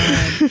that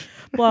time,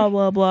 blah,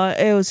 blah, blah,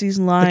 AOC's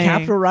lying. The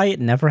Capitol riot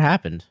never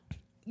happened.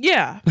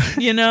 Yeah,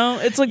 you know?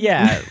 It's like...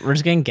 Yeah, we're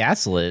just getting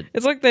gaslit.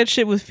 It's like that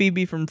shit with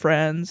Phoebe from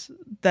Friends,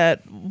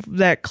 that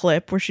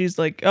clip where she's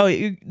like, oh,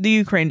 the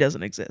Ukraine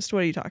doesn't exist.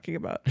 What are you talking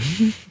about?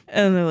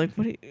 And they're like,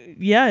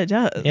 yeah, it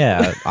does.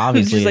 Yeah,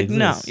 obviously she's like, it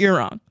no, exists. you're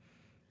wrong.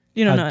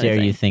 You don't know How dare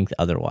anything. you think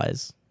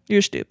otherwise?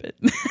 You're stupid.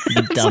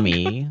 You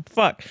dummy.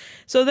 Fuck.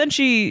 So then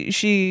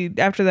she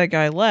after that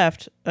guy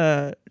left,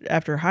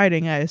 after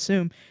hiding, I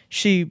assume,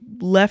 she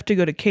left to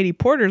go to Katie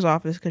Porter's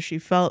office because she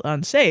felt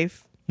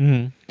unsafe.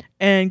 Mm-hmm.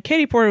 And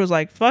Katie Porter was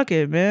like, fuck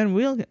it, man.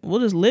 We'll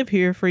just live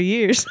here for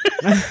years.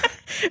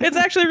 It's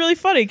actually really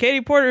funny.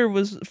 Katie Porter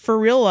was for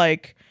real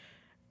like,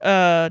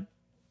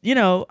 you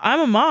know, I'm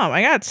a mom.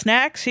 I got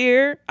snacks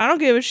here. I don't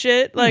give a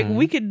shit. Like,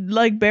 we could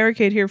like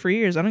barricade here for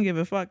years. I don't give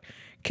a fuck.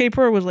 Katie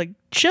Porter was like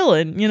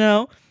chilling, you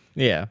know?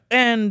 Yeah.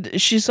 And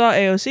she saw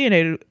AOC,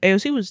 and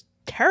AOC was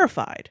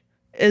terrified,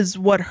 is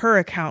what her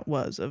account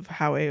was of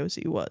how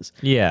AOC was.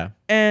 Yeah.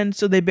 And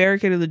so they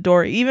barricaded the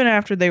door even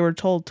after they were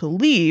told to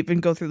leave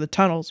and go through the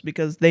tunnels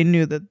because they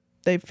knew that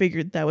they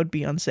figured that would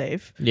be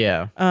unsafe.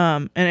 Yeah.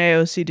 And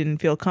AOC didn't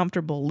feel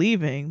comfortable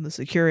leaving the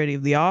security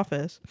of the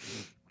office.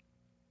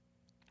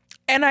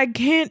 And I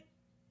can't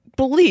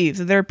believe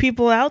that there are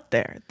people out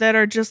there that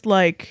are just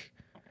like,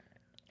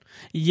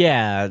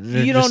 Yeah.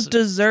 you don't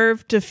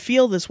deserve to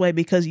feel this way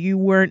because you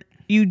weren't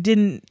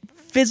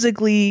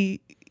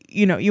physically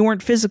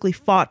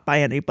fought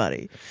by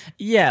anybody.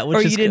 Yeah. Which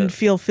Or is you didn't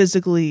feel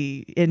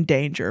physically in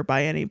danger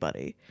by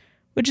anybody,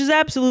 which is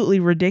absolutely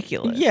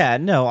ridiculous. Yeah.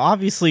 No,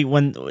 obviously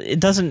when it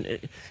doesn't,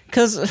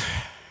 because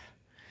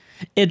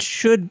it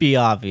should be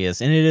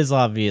obvious, and it is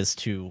obvious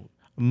to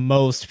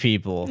most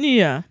people.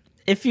 Yeah.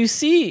 If you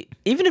see,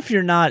 even if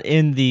you're not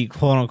in the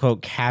quote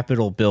unquote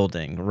Capitol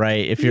building,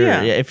 right? If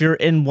you're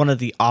in one of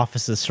the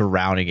offices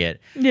surrounding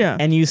it, Yeah.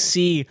 and you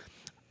see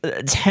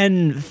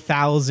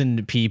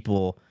 10,000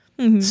 people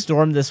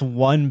storm this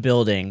one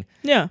building,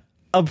 Yeah.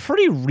 a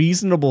pretty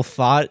reasonable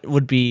thought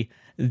would be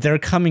they're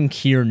coming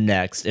here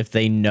next. If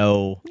they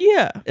know,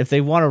 Yeah. if they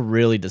want to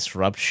really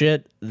disrupt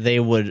shit,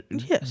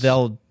 Yes.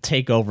 they'll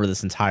take over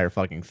this entire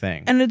fucking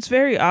thing. And it's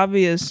very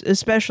obvious,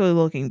 especially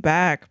looking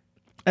back,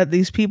 that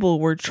these people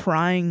were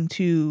trying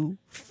to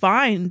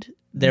find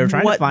They're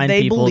trying what to find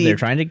they people. They're believed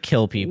trying to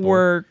kill people.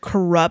 were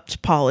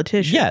corrupt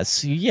politicians.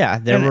 Yes, yeah,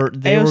 they And were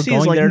AOC going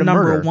is like there to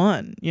number murder.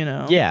 one, you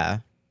know? Yeah,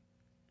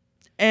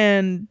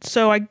 And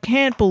so I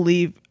can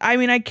believe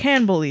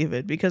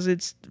it because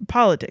it's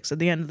politics at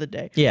the end of the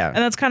day. Yeah. And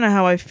that's kind of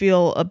how I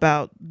feel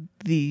about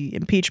the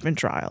impeachment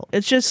trial.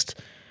 It's just,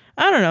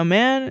 I don't know,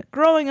 man.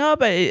 Growing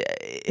up,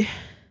 it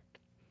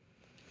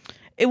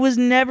was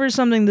never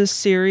something this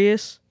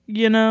serious,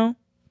 you know,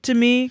 to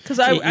me. Because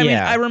I mean,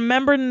 I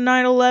remember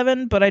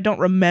 9/11, but I don't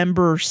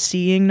remember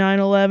seeing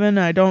 9/11.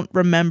 I don't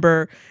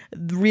remember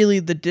really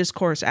the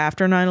discourse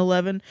after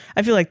 9/11.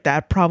 I feel like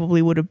that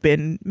probably would have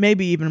been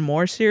maybe even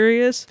more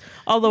serious.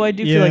 Although I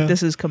do feel like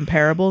this is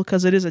comparable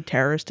because it is a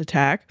terrorist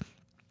attack.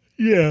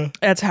 yeah.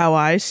 That's how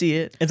I see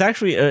it. It's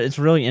actually it's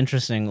really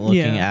interesting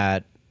looking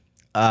at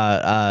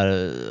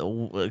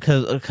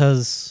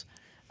because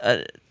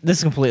this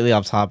is completely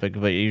off topic,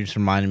 but you just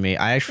reminded me.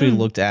 I actually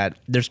looked at.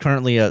 There's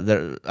currently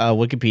the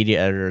Wikipedia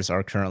editors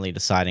are currently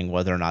deciding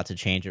whether or not to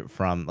change it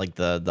from like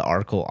the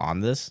article on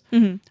this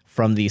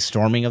from the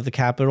storming of the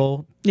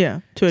Capitol Yeah,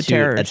 to a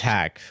terrorist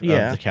attack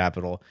Yeah. of the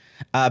Capitol.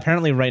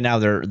 Apparently, right now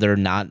they're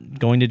not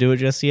going to do it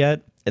just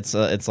yet. It's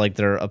like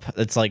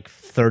it's like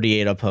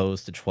 38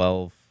 opposed to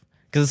 12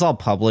 because it's all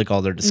public,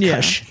 all their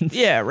discussions.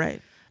 Yeah,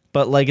 right.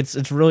 But like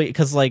it's really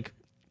because like.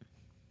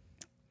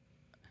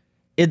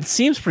 It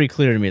seems pretty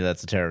clear to me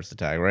that's a terrorist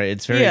attack, right?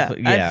 It's very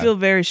I feel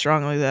very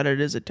strongly that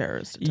it is a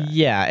terrorist attack.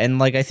 Yeah, and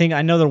like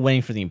I know they're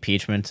waiting for the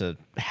impeachment to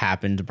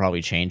happen to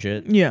probably change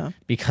it. Yeah.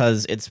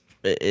 Because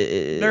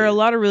There are a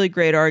lot of really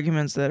great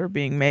arguments that are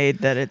being made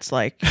that it's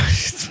like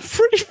it's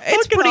pretty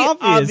fucking obvious.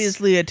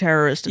 obviously a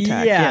terrorist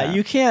attack. Yeah,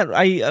 you can't.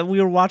 We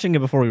were watching it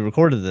before we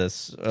recorded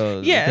this.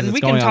 Yeah, and it's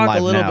we can going on talk a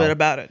live little now. bit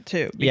about it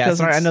too. Yeah, because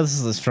sorry, I it's- know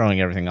this is throwing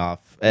everything off.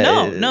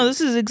 No,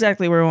 this is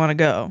exactly where we want to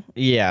go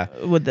Yeah.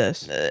 with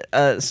this.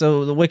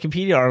 So the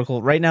Wikipedia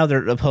article right now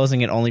they're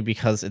opposing it only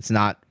because it's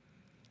not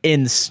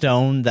in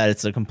stone that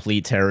it's a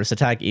complete terrorist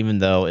attack, even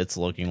though it's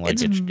looking like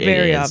It's it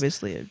very is.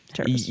 obviously a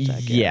terrorist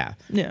attack. Yeah.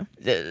 Yeah.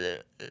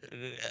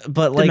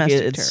 But like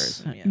Domestic it's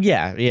terrorism,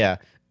 yeah.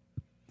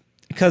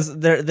 Because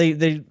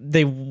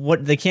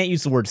they can't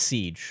use the word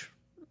siege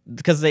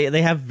because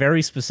they have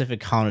very specific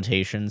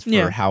connotations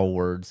for how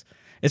words.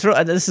 It's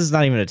this is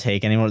not even a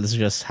take anymore. This is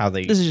just how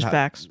they. This is just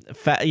facts.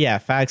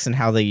 Facts and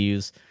how they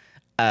use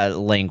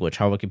language,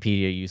 how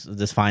Wikipedia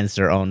defines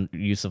their own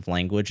use of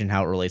language and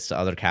how it relates to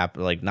other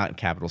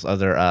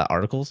other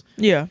articles.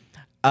 Yeah.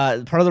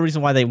 Part of the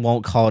reason why they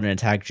won't call it an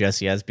attack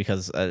just yet is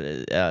because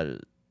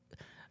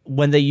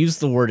when they use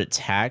the word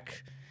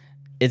attack,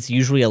 it's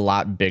usually a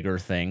lot bigger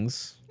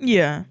things.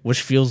 Yeah.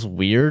 Which feels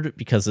weird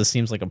because this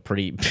seems like a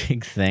pretty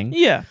big thing.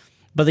 Yeah.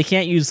 But they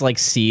can't use like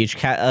siege.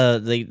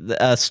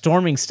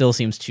 Storming still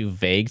seems too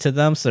vague to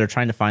them, so they're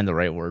trying to find the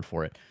right word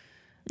for it.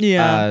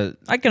 Yeah.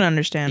 I can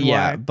understand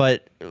yeah, why.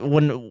 but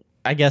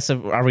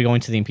are we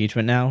going to the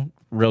impeachment now,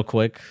 real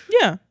quick?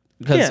 Yeah.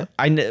 Because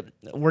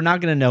we're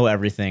not going to know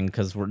everything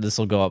because this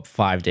will go up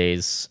 5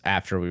 days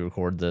after we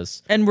record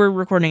this. And we're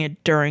recording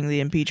it during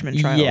the impeachment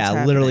trial.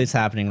 Yeah, literally it's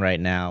happening right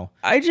now.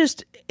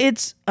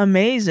 It's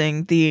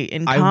amazing the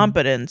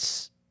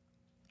incompetence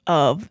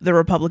of the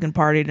Republican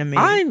Party to me.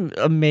 I'm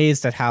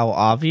amazed at how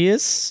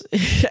obvious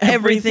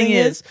everything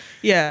is.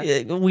 Yeah.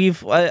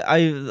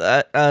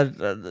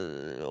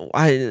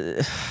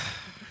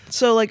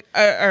 So like,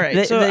 all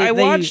right. I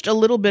watched a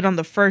little bit on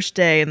the first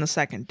day and the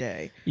second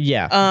day.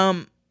 Yeah.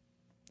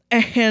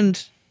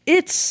 And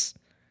it's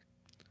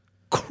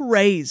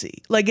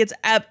crazy. Like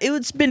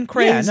it's been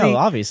crazy. Yeah, no,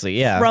 obviously,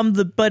 yeah. From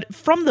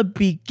the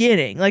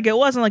beginning, like it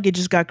wasn't like it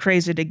just got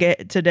crazy to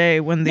get today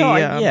when the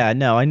I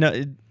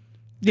know.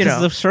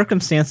 Because the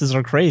circumstances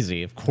are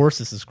crazy. Of course,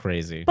 this is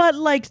crazy. But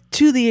like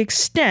to the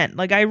extent,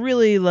 like I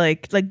really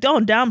like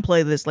don't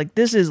downplay this. Like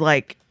this is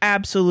like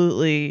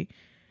absolutely.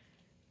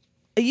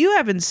 You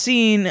haven't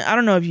seen, I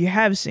don't know if you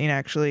have seen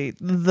actually,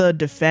 the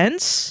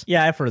defense.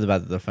 Yeah, I've heard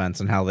about the defense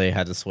and how they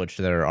had to switch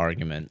their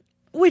argument.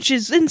 Which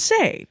is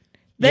insane.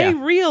 They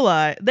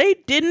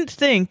didn't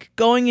think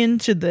going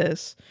into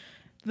this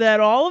that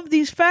all of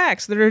these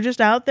facts that are just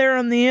out there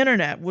on the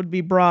internet would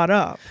be brought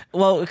up.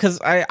 Well, because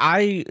I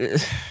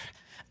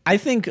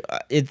think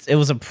it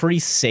was a pretty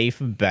safe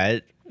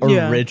bet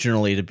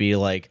originally to be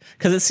like,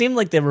 because it seemed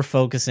like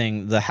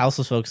the House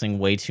was focusing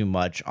way too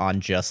much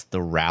on just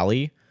the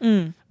rally.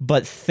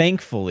 But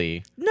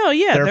thankfully,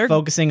 they're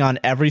focusing on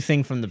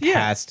everything from the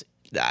past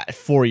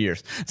 4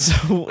 years.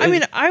 So I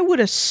mean, I would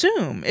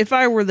assume if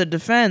I were the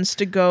defense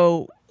to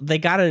go,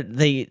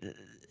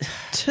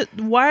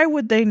 why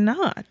would they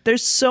not?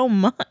 There's so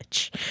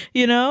much,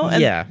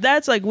 And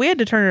that's like we had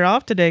to turn it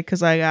off today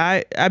because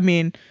I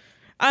mean,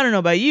 I don't know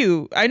about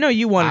you. I know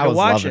you wanted to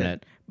watch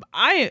it.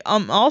 I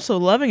am also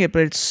loving it,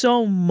 but it's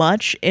so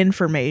much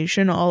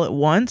information all at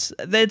once.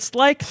 It's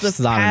like the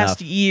past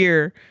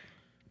year.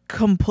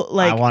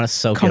 I want to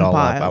soak it all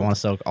up. I want to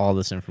soak all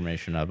this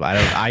information up.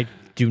 I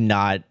do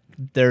not.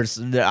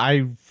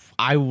 I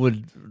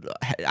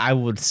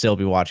would still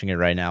be watching it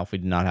right now if we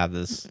did not have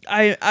this.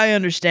 I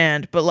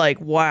understand, but like,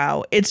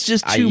 wow, it's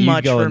just too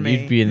much for me.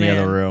 You'd be in the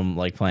other room,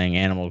 like playing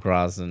Animal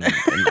Crossing, and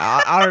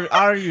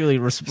arguably,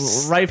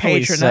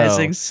 rightfully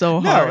patronizing so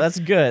hard. No, that's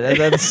good.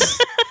 That's.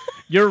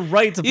 You're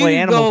right to play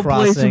Animal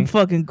Crossing. Play some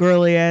fucking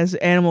girly ass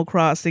Animal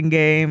Crossing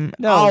game.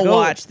 No, I'll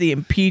watch the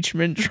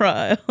impeachment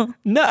trial.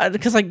 No,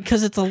 because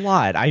it's a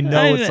lot. I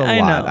know it's a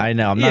lot. I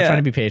know. I'm not trying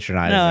to be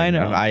patronizing. No, I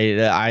know.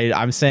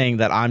 I'm saying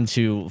that I'm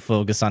too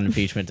focused on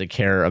impeachment to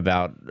care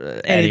about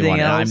anyone.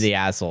 And I'm the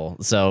asshole.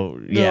 So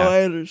yeah, no,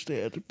 I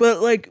understand.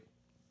 But like,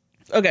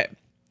 okay,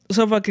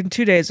 so fucking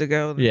 2 days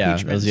ago, the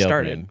impeachment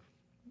started.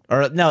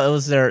 Or no,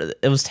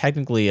 it was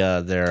technically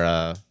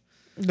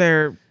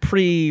their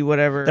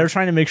pre-whatever. They're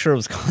trying to make sure it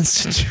was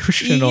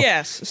constitutional.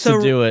 Yes. So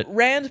to do it.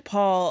 Rand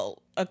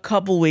Paul a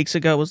couple weeks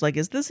ago was like,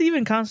 is this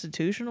even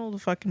constitutional to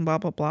fucking blah,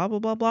 blah, blah, blah,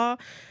 blah, blah.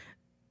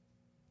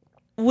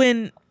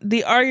 When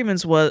the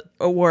arguments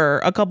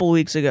were a couple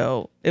weeks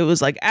ago, it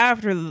was like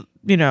after,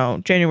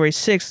 January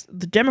 6th,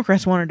 the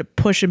Democrats wanted to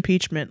push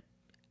impeachment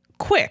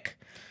quick.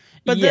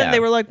 But then they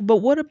were like, but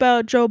what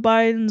about Joe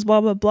Biden's blah,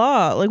 blah,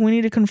 blah? Like, we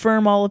need to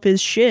confirm all of his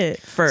shit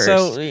first.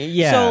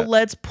 So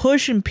let's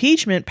push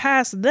impeachment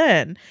past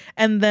then.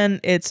 And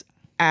then it's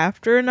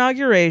after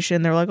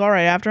inauguration. They're like, all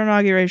right, after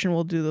inauguration,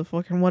 we'll do the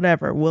fucking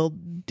whatever. We'll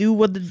do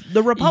what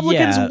the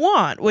Republicans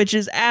want, which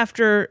is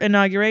after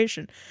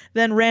inauguration.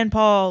 Then Rand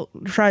Paul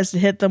tries to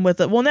hit them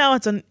with it. Well, now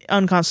it's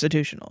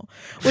unconstitutional,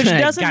 which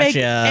doesn't make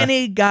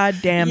any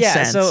goddamn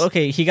sense. So,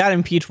 okay, he got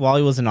impeached while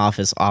he was in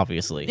office,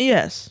 obviously.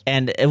 Yes.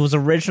 And it was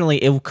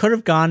it could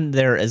have gone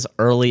there as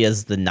early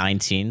as the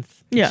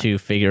 19th to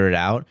figure it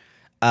out.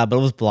 But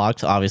it was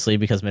blocked, obviously,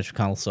 because Mitch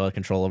McConnell still had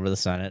control over the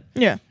Senate.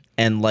 Yeah.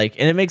 And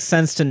it makes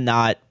sense to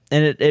not,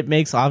 and it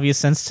makes obvious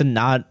sense to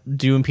not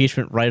do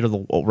impeachment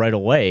right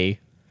away.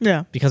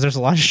 Yeah, because there's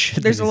a lot of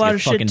shit. There's a lot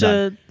of shit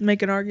to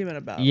make an argument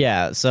about.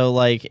 Yeah, so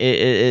like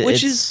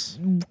which is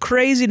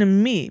crazy to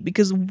me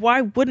because why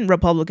wouldn't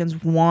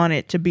Republicans want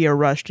it to be a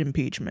rushed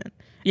impeachment?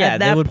 Yeah,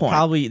 they would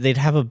they'd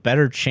have a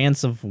better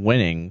chance of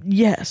winning.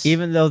 Yes,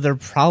 even though they're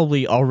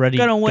probably already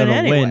gonna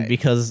win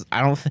because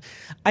I'm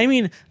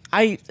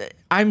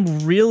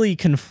really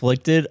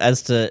conflicted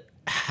as to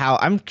how.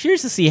 I'm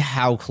curious to see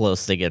how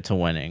close they get to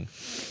winning.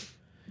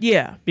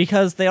 Yeah,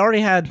 because they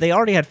already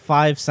had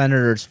 5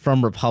 senators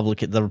from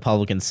the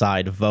Republican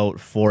side vote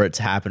for it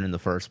to happen in the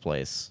first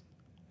place.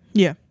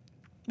 Yeah.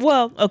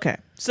 Well, okay.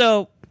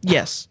 So,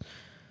 yes.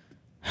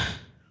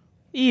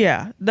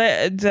 Yeah,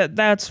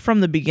 that's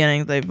from the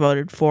beginning. They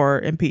voted for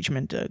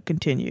impeachment to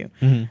continue,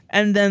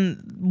 and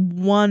then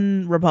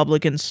one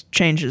Republican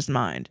changed his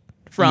mind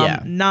from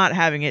not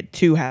having it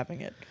to having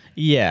it.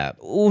 Yeah.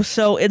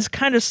 So it's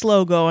kind of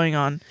slow going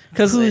on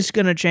who's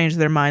going to change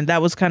their mind.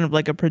 That was kind of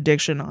like a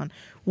prediction on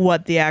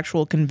what the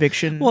actual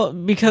conviction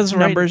because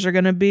numbers are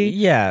going to be.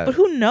 Yeah. But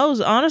who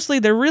knows? Honestly,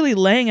 they're really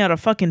laying out a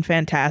fucking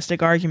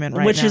fantastic argument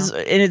right now.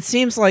 And it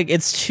seems like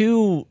it's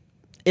too...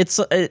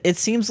 It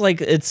seems like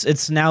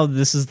it's now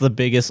this is the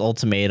biggest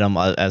ultimatum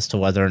as to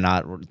whether or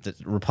not the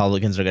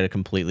Republicans are going to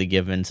completely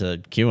give in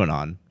to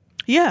QAnon.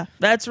 Yeah,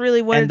 that's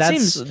really what it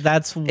seems.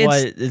 That's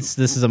what this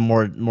is a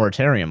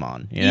moratorium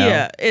on. You know?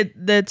 Yeah,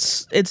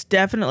 it's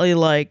definitely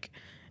like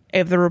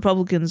if the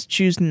Republicans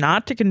choose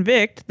not to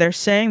convict, they're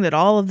saying that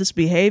all of this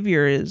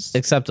behavior is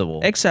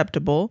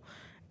acceptable,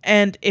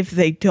 and if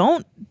they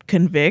don't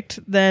convict,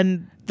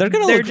 then they're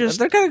gonna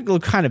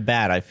look kind of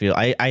bad.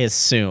 I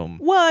assume.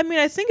 Well, I mean,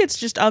 I think it's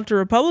just up to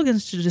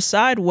Republicans to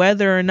decide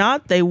whether or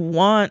not they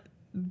want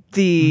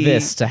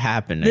this to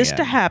happen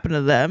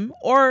to them,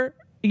 or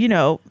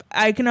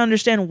I can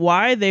understand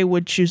why they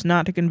would choose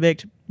not to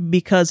convict,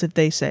 because if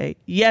they say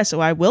yes,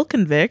 I will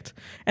convict,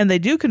 and they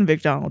do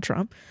convict Donald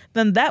Trump,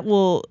 then that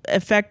will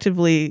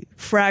effectively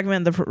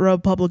fragment the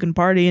Republican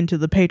Party into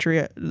the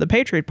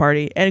Patriot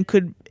Party, and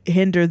could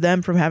hinder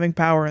them from having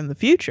power in the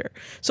future.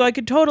 So I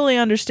could totally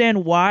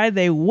understand why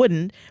they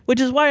wouldn't, which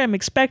is why I'm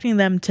expecting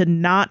them to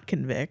not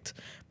convict.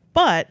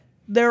 But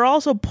they're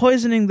also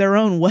poisoning their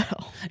own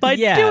well by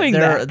doing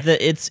that.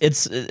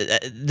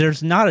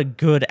 There's not a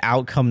good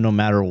outcome no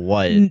matter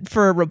what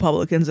for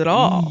Republicans at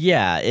all.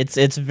 Yeah, it's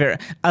very,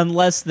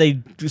 unless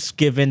they just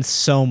give in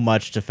so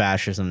much to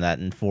fascism that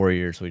in 4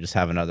 years we just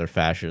have another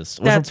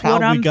fascist. That's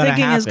what I'm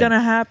thinking is going to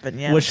happen.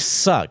 Yeah, which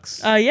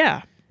sucks.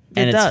 Yeah.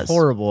 It's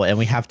horrible, and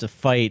we have to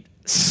fight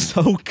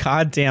so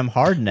goddamn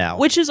hard now.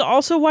 Which is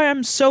also why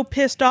I'm so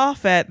pissed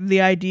off at the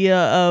idea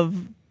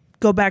of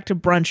go back to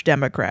brunch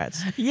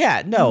Democrats.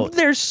 Yeah, no.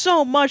 There's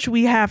so much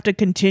we have to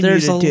continue to do.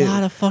 There's a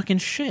lot of fucking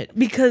shit.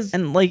 Because,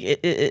 and like,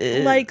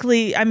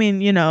 likely, I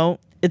mean,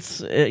 it's,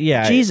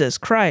 Jesus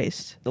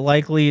Christ.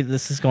 Likely,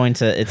 it's going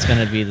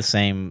to be the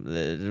same.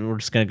 We're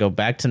just going to go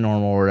back to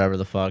normal or whatever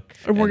the fuck.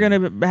 Or we're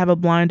going to have a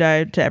blind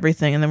eye to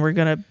everything, and then we're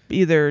going to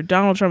either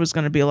Donald Trump is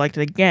going to be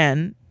elected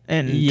again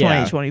in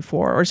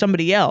 2024, or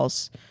somebody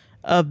else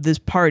of this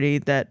party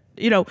that,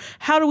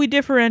 how do we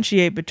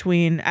differentiate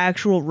between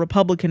actual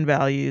Republican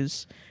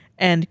values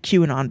and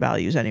QAnon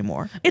values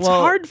anymore? It's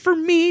hard for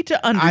me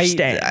to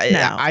understand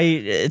now.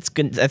 It's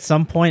at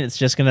some point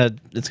it's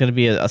gonna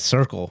be a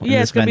circle.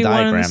 Yeah, it's gonna be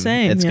one and the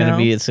same. It's gonna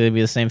be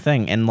the same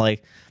thing, and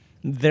like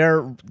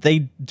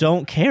they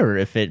don't care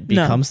if it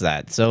becomes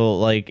that. So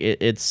like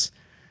it's.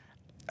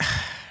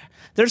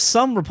 There's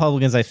some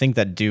Republicans I think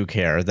that do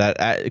care,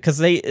 that because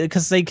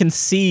they can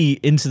see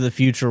into the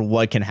future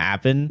what can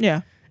happen.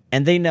 Yeah,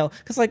 and they know,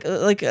 because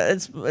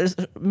it's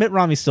Mitt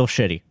Romney's still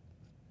shitty.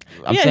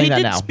 I'm he saying that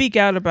did now. speak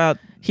out about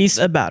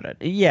it.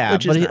 Yeah,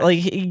 which but is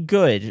nice.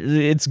 Good.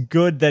 It's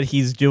good that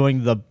he's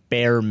doing the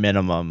bare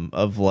minimum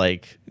of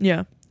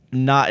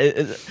not.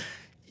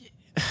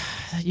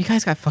 You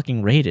guys got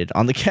fucking raided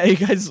on the you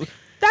guys.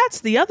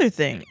 That's the other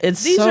thing.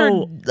 These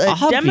are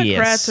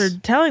Democrats are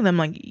telling them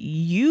like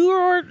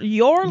your life.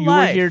 You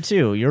were here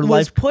too. Your was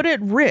life put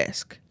at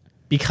risk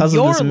because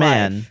of this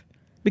man,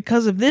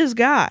 because of this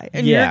guy,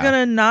 and you're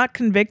gonna not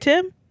convict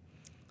him.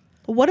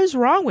 What is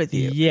wrong with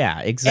you? Yeah,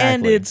 exactly.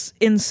 And it's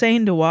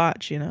insane to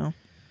watch.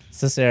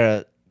 So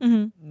Sarah,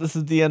 this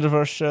is the end of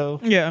our show.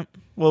 Yeah.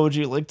 What would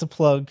you like to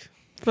plug?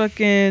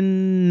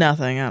 Fucking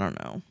nothing. I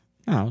don't know.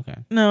 Oh, okay.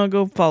 No,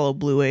 go follow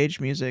Blue Age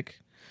Music.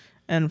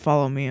 And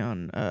follow me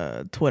on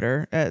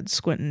Twitter at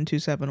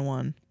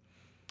Squinton271.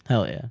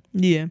 Hell yeah.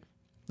 Yeah.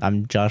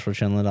 I'm Joshua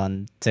Chinlett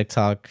on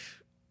TikTok,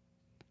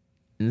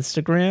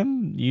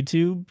 Instagram,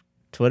 YouTube,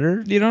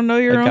 Twitter. You don't know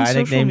your own social guy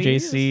nicknamed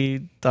medias?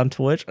 JC on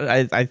Twitch.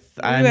 I'm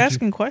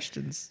asking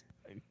questions.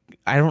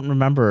 I don't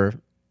remember,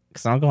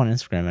 because I don't go on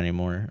Instagram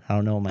anymore. I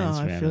don't know what my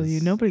Instagram is. I feel you.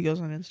 Nobody goes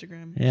on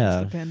Instagram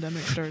since the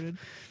pandemic started.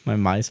 My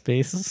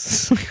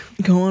MySpace.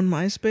 Go on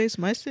MySpace?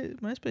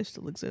 MySpace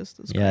still exists.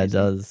 That's yeah, crazy. It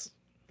does.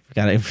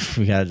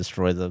 We gotta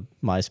destroy the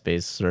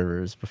MySpace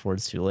servers before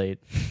it's too late.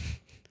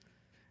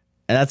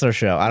 And that's our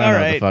show. I don't know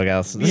what the fuck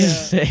else to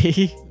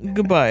say.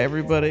 Goodbye,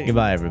 everybody.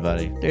 Goodbye,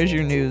 everybody. There's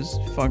your news,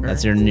 fucker.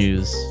 That's your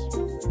news.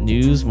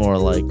 News more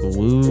like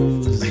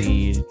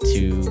woozy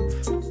tube.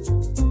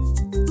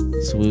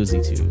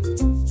 Swoozy tube.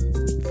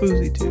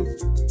 Foozy tube.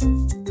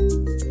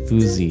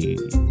 Foozy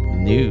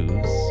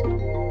news.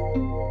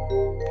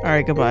 All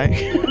right, goodbye.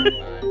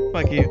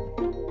 Fuck you.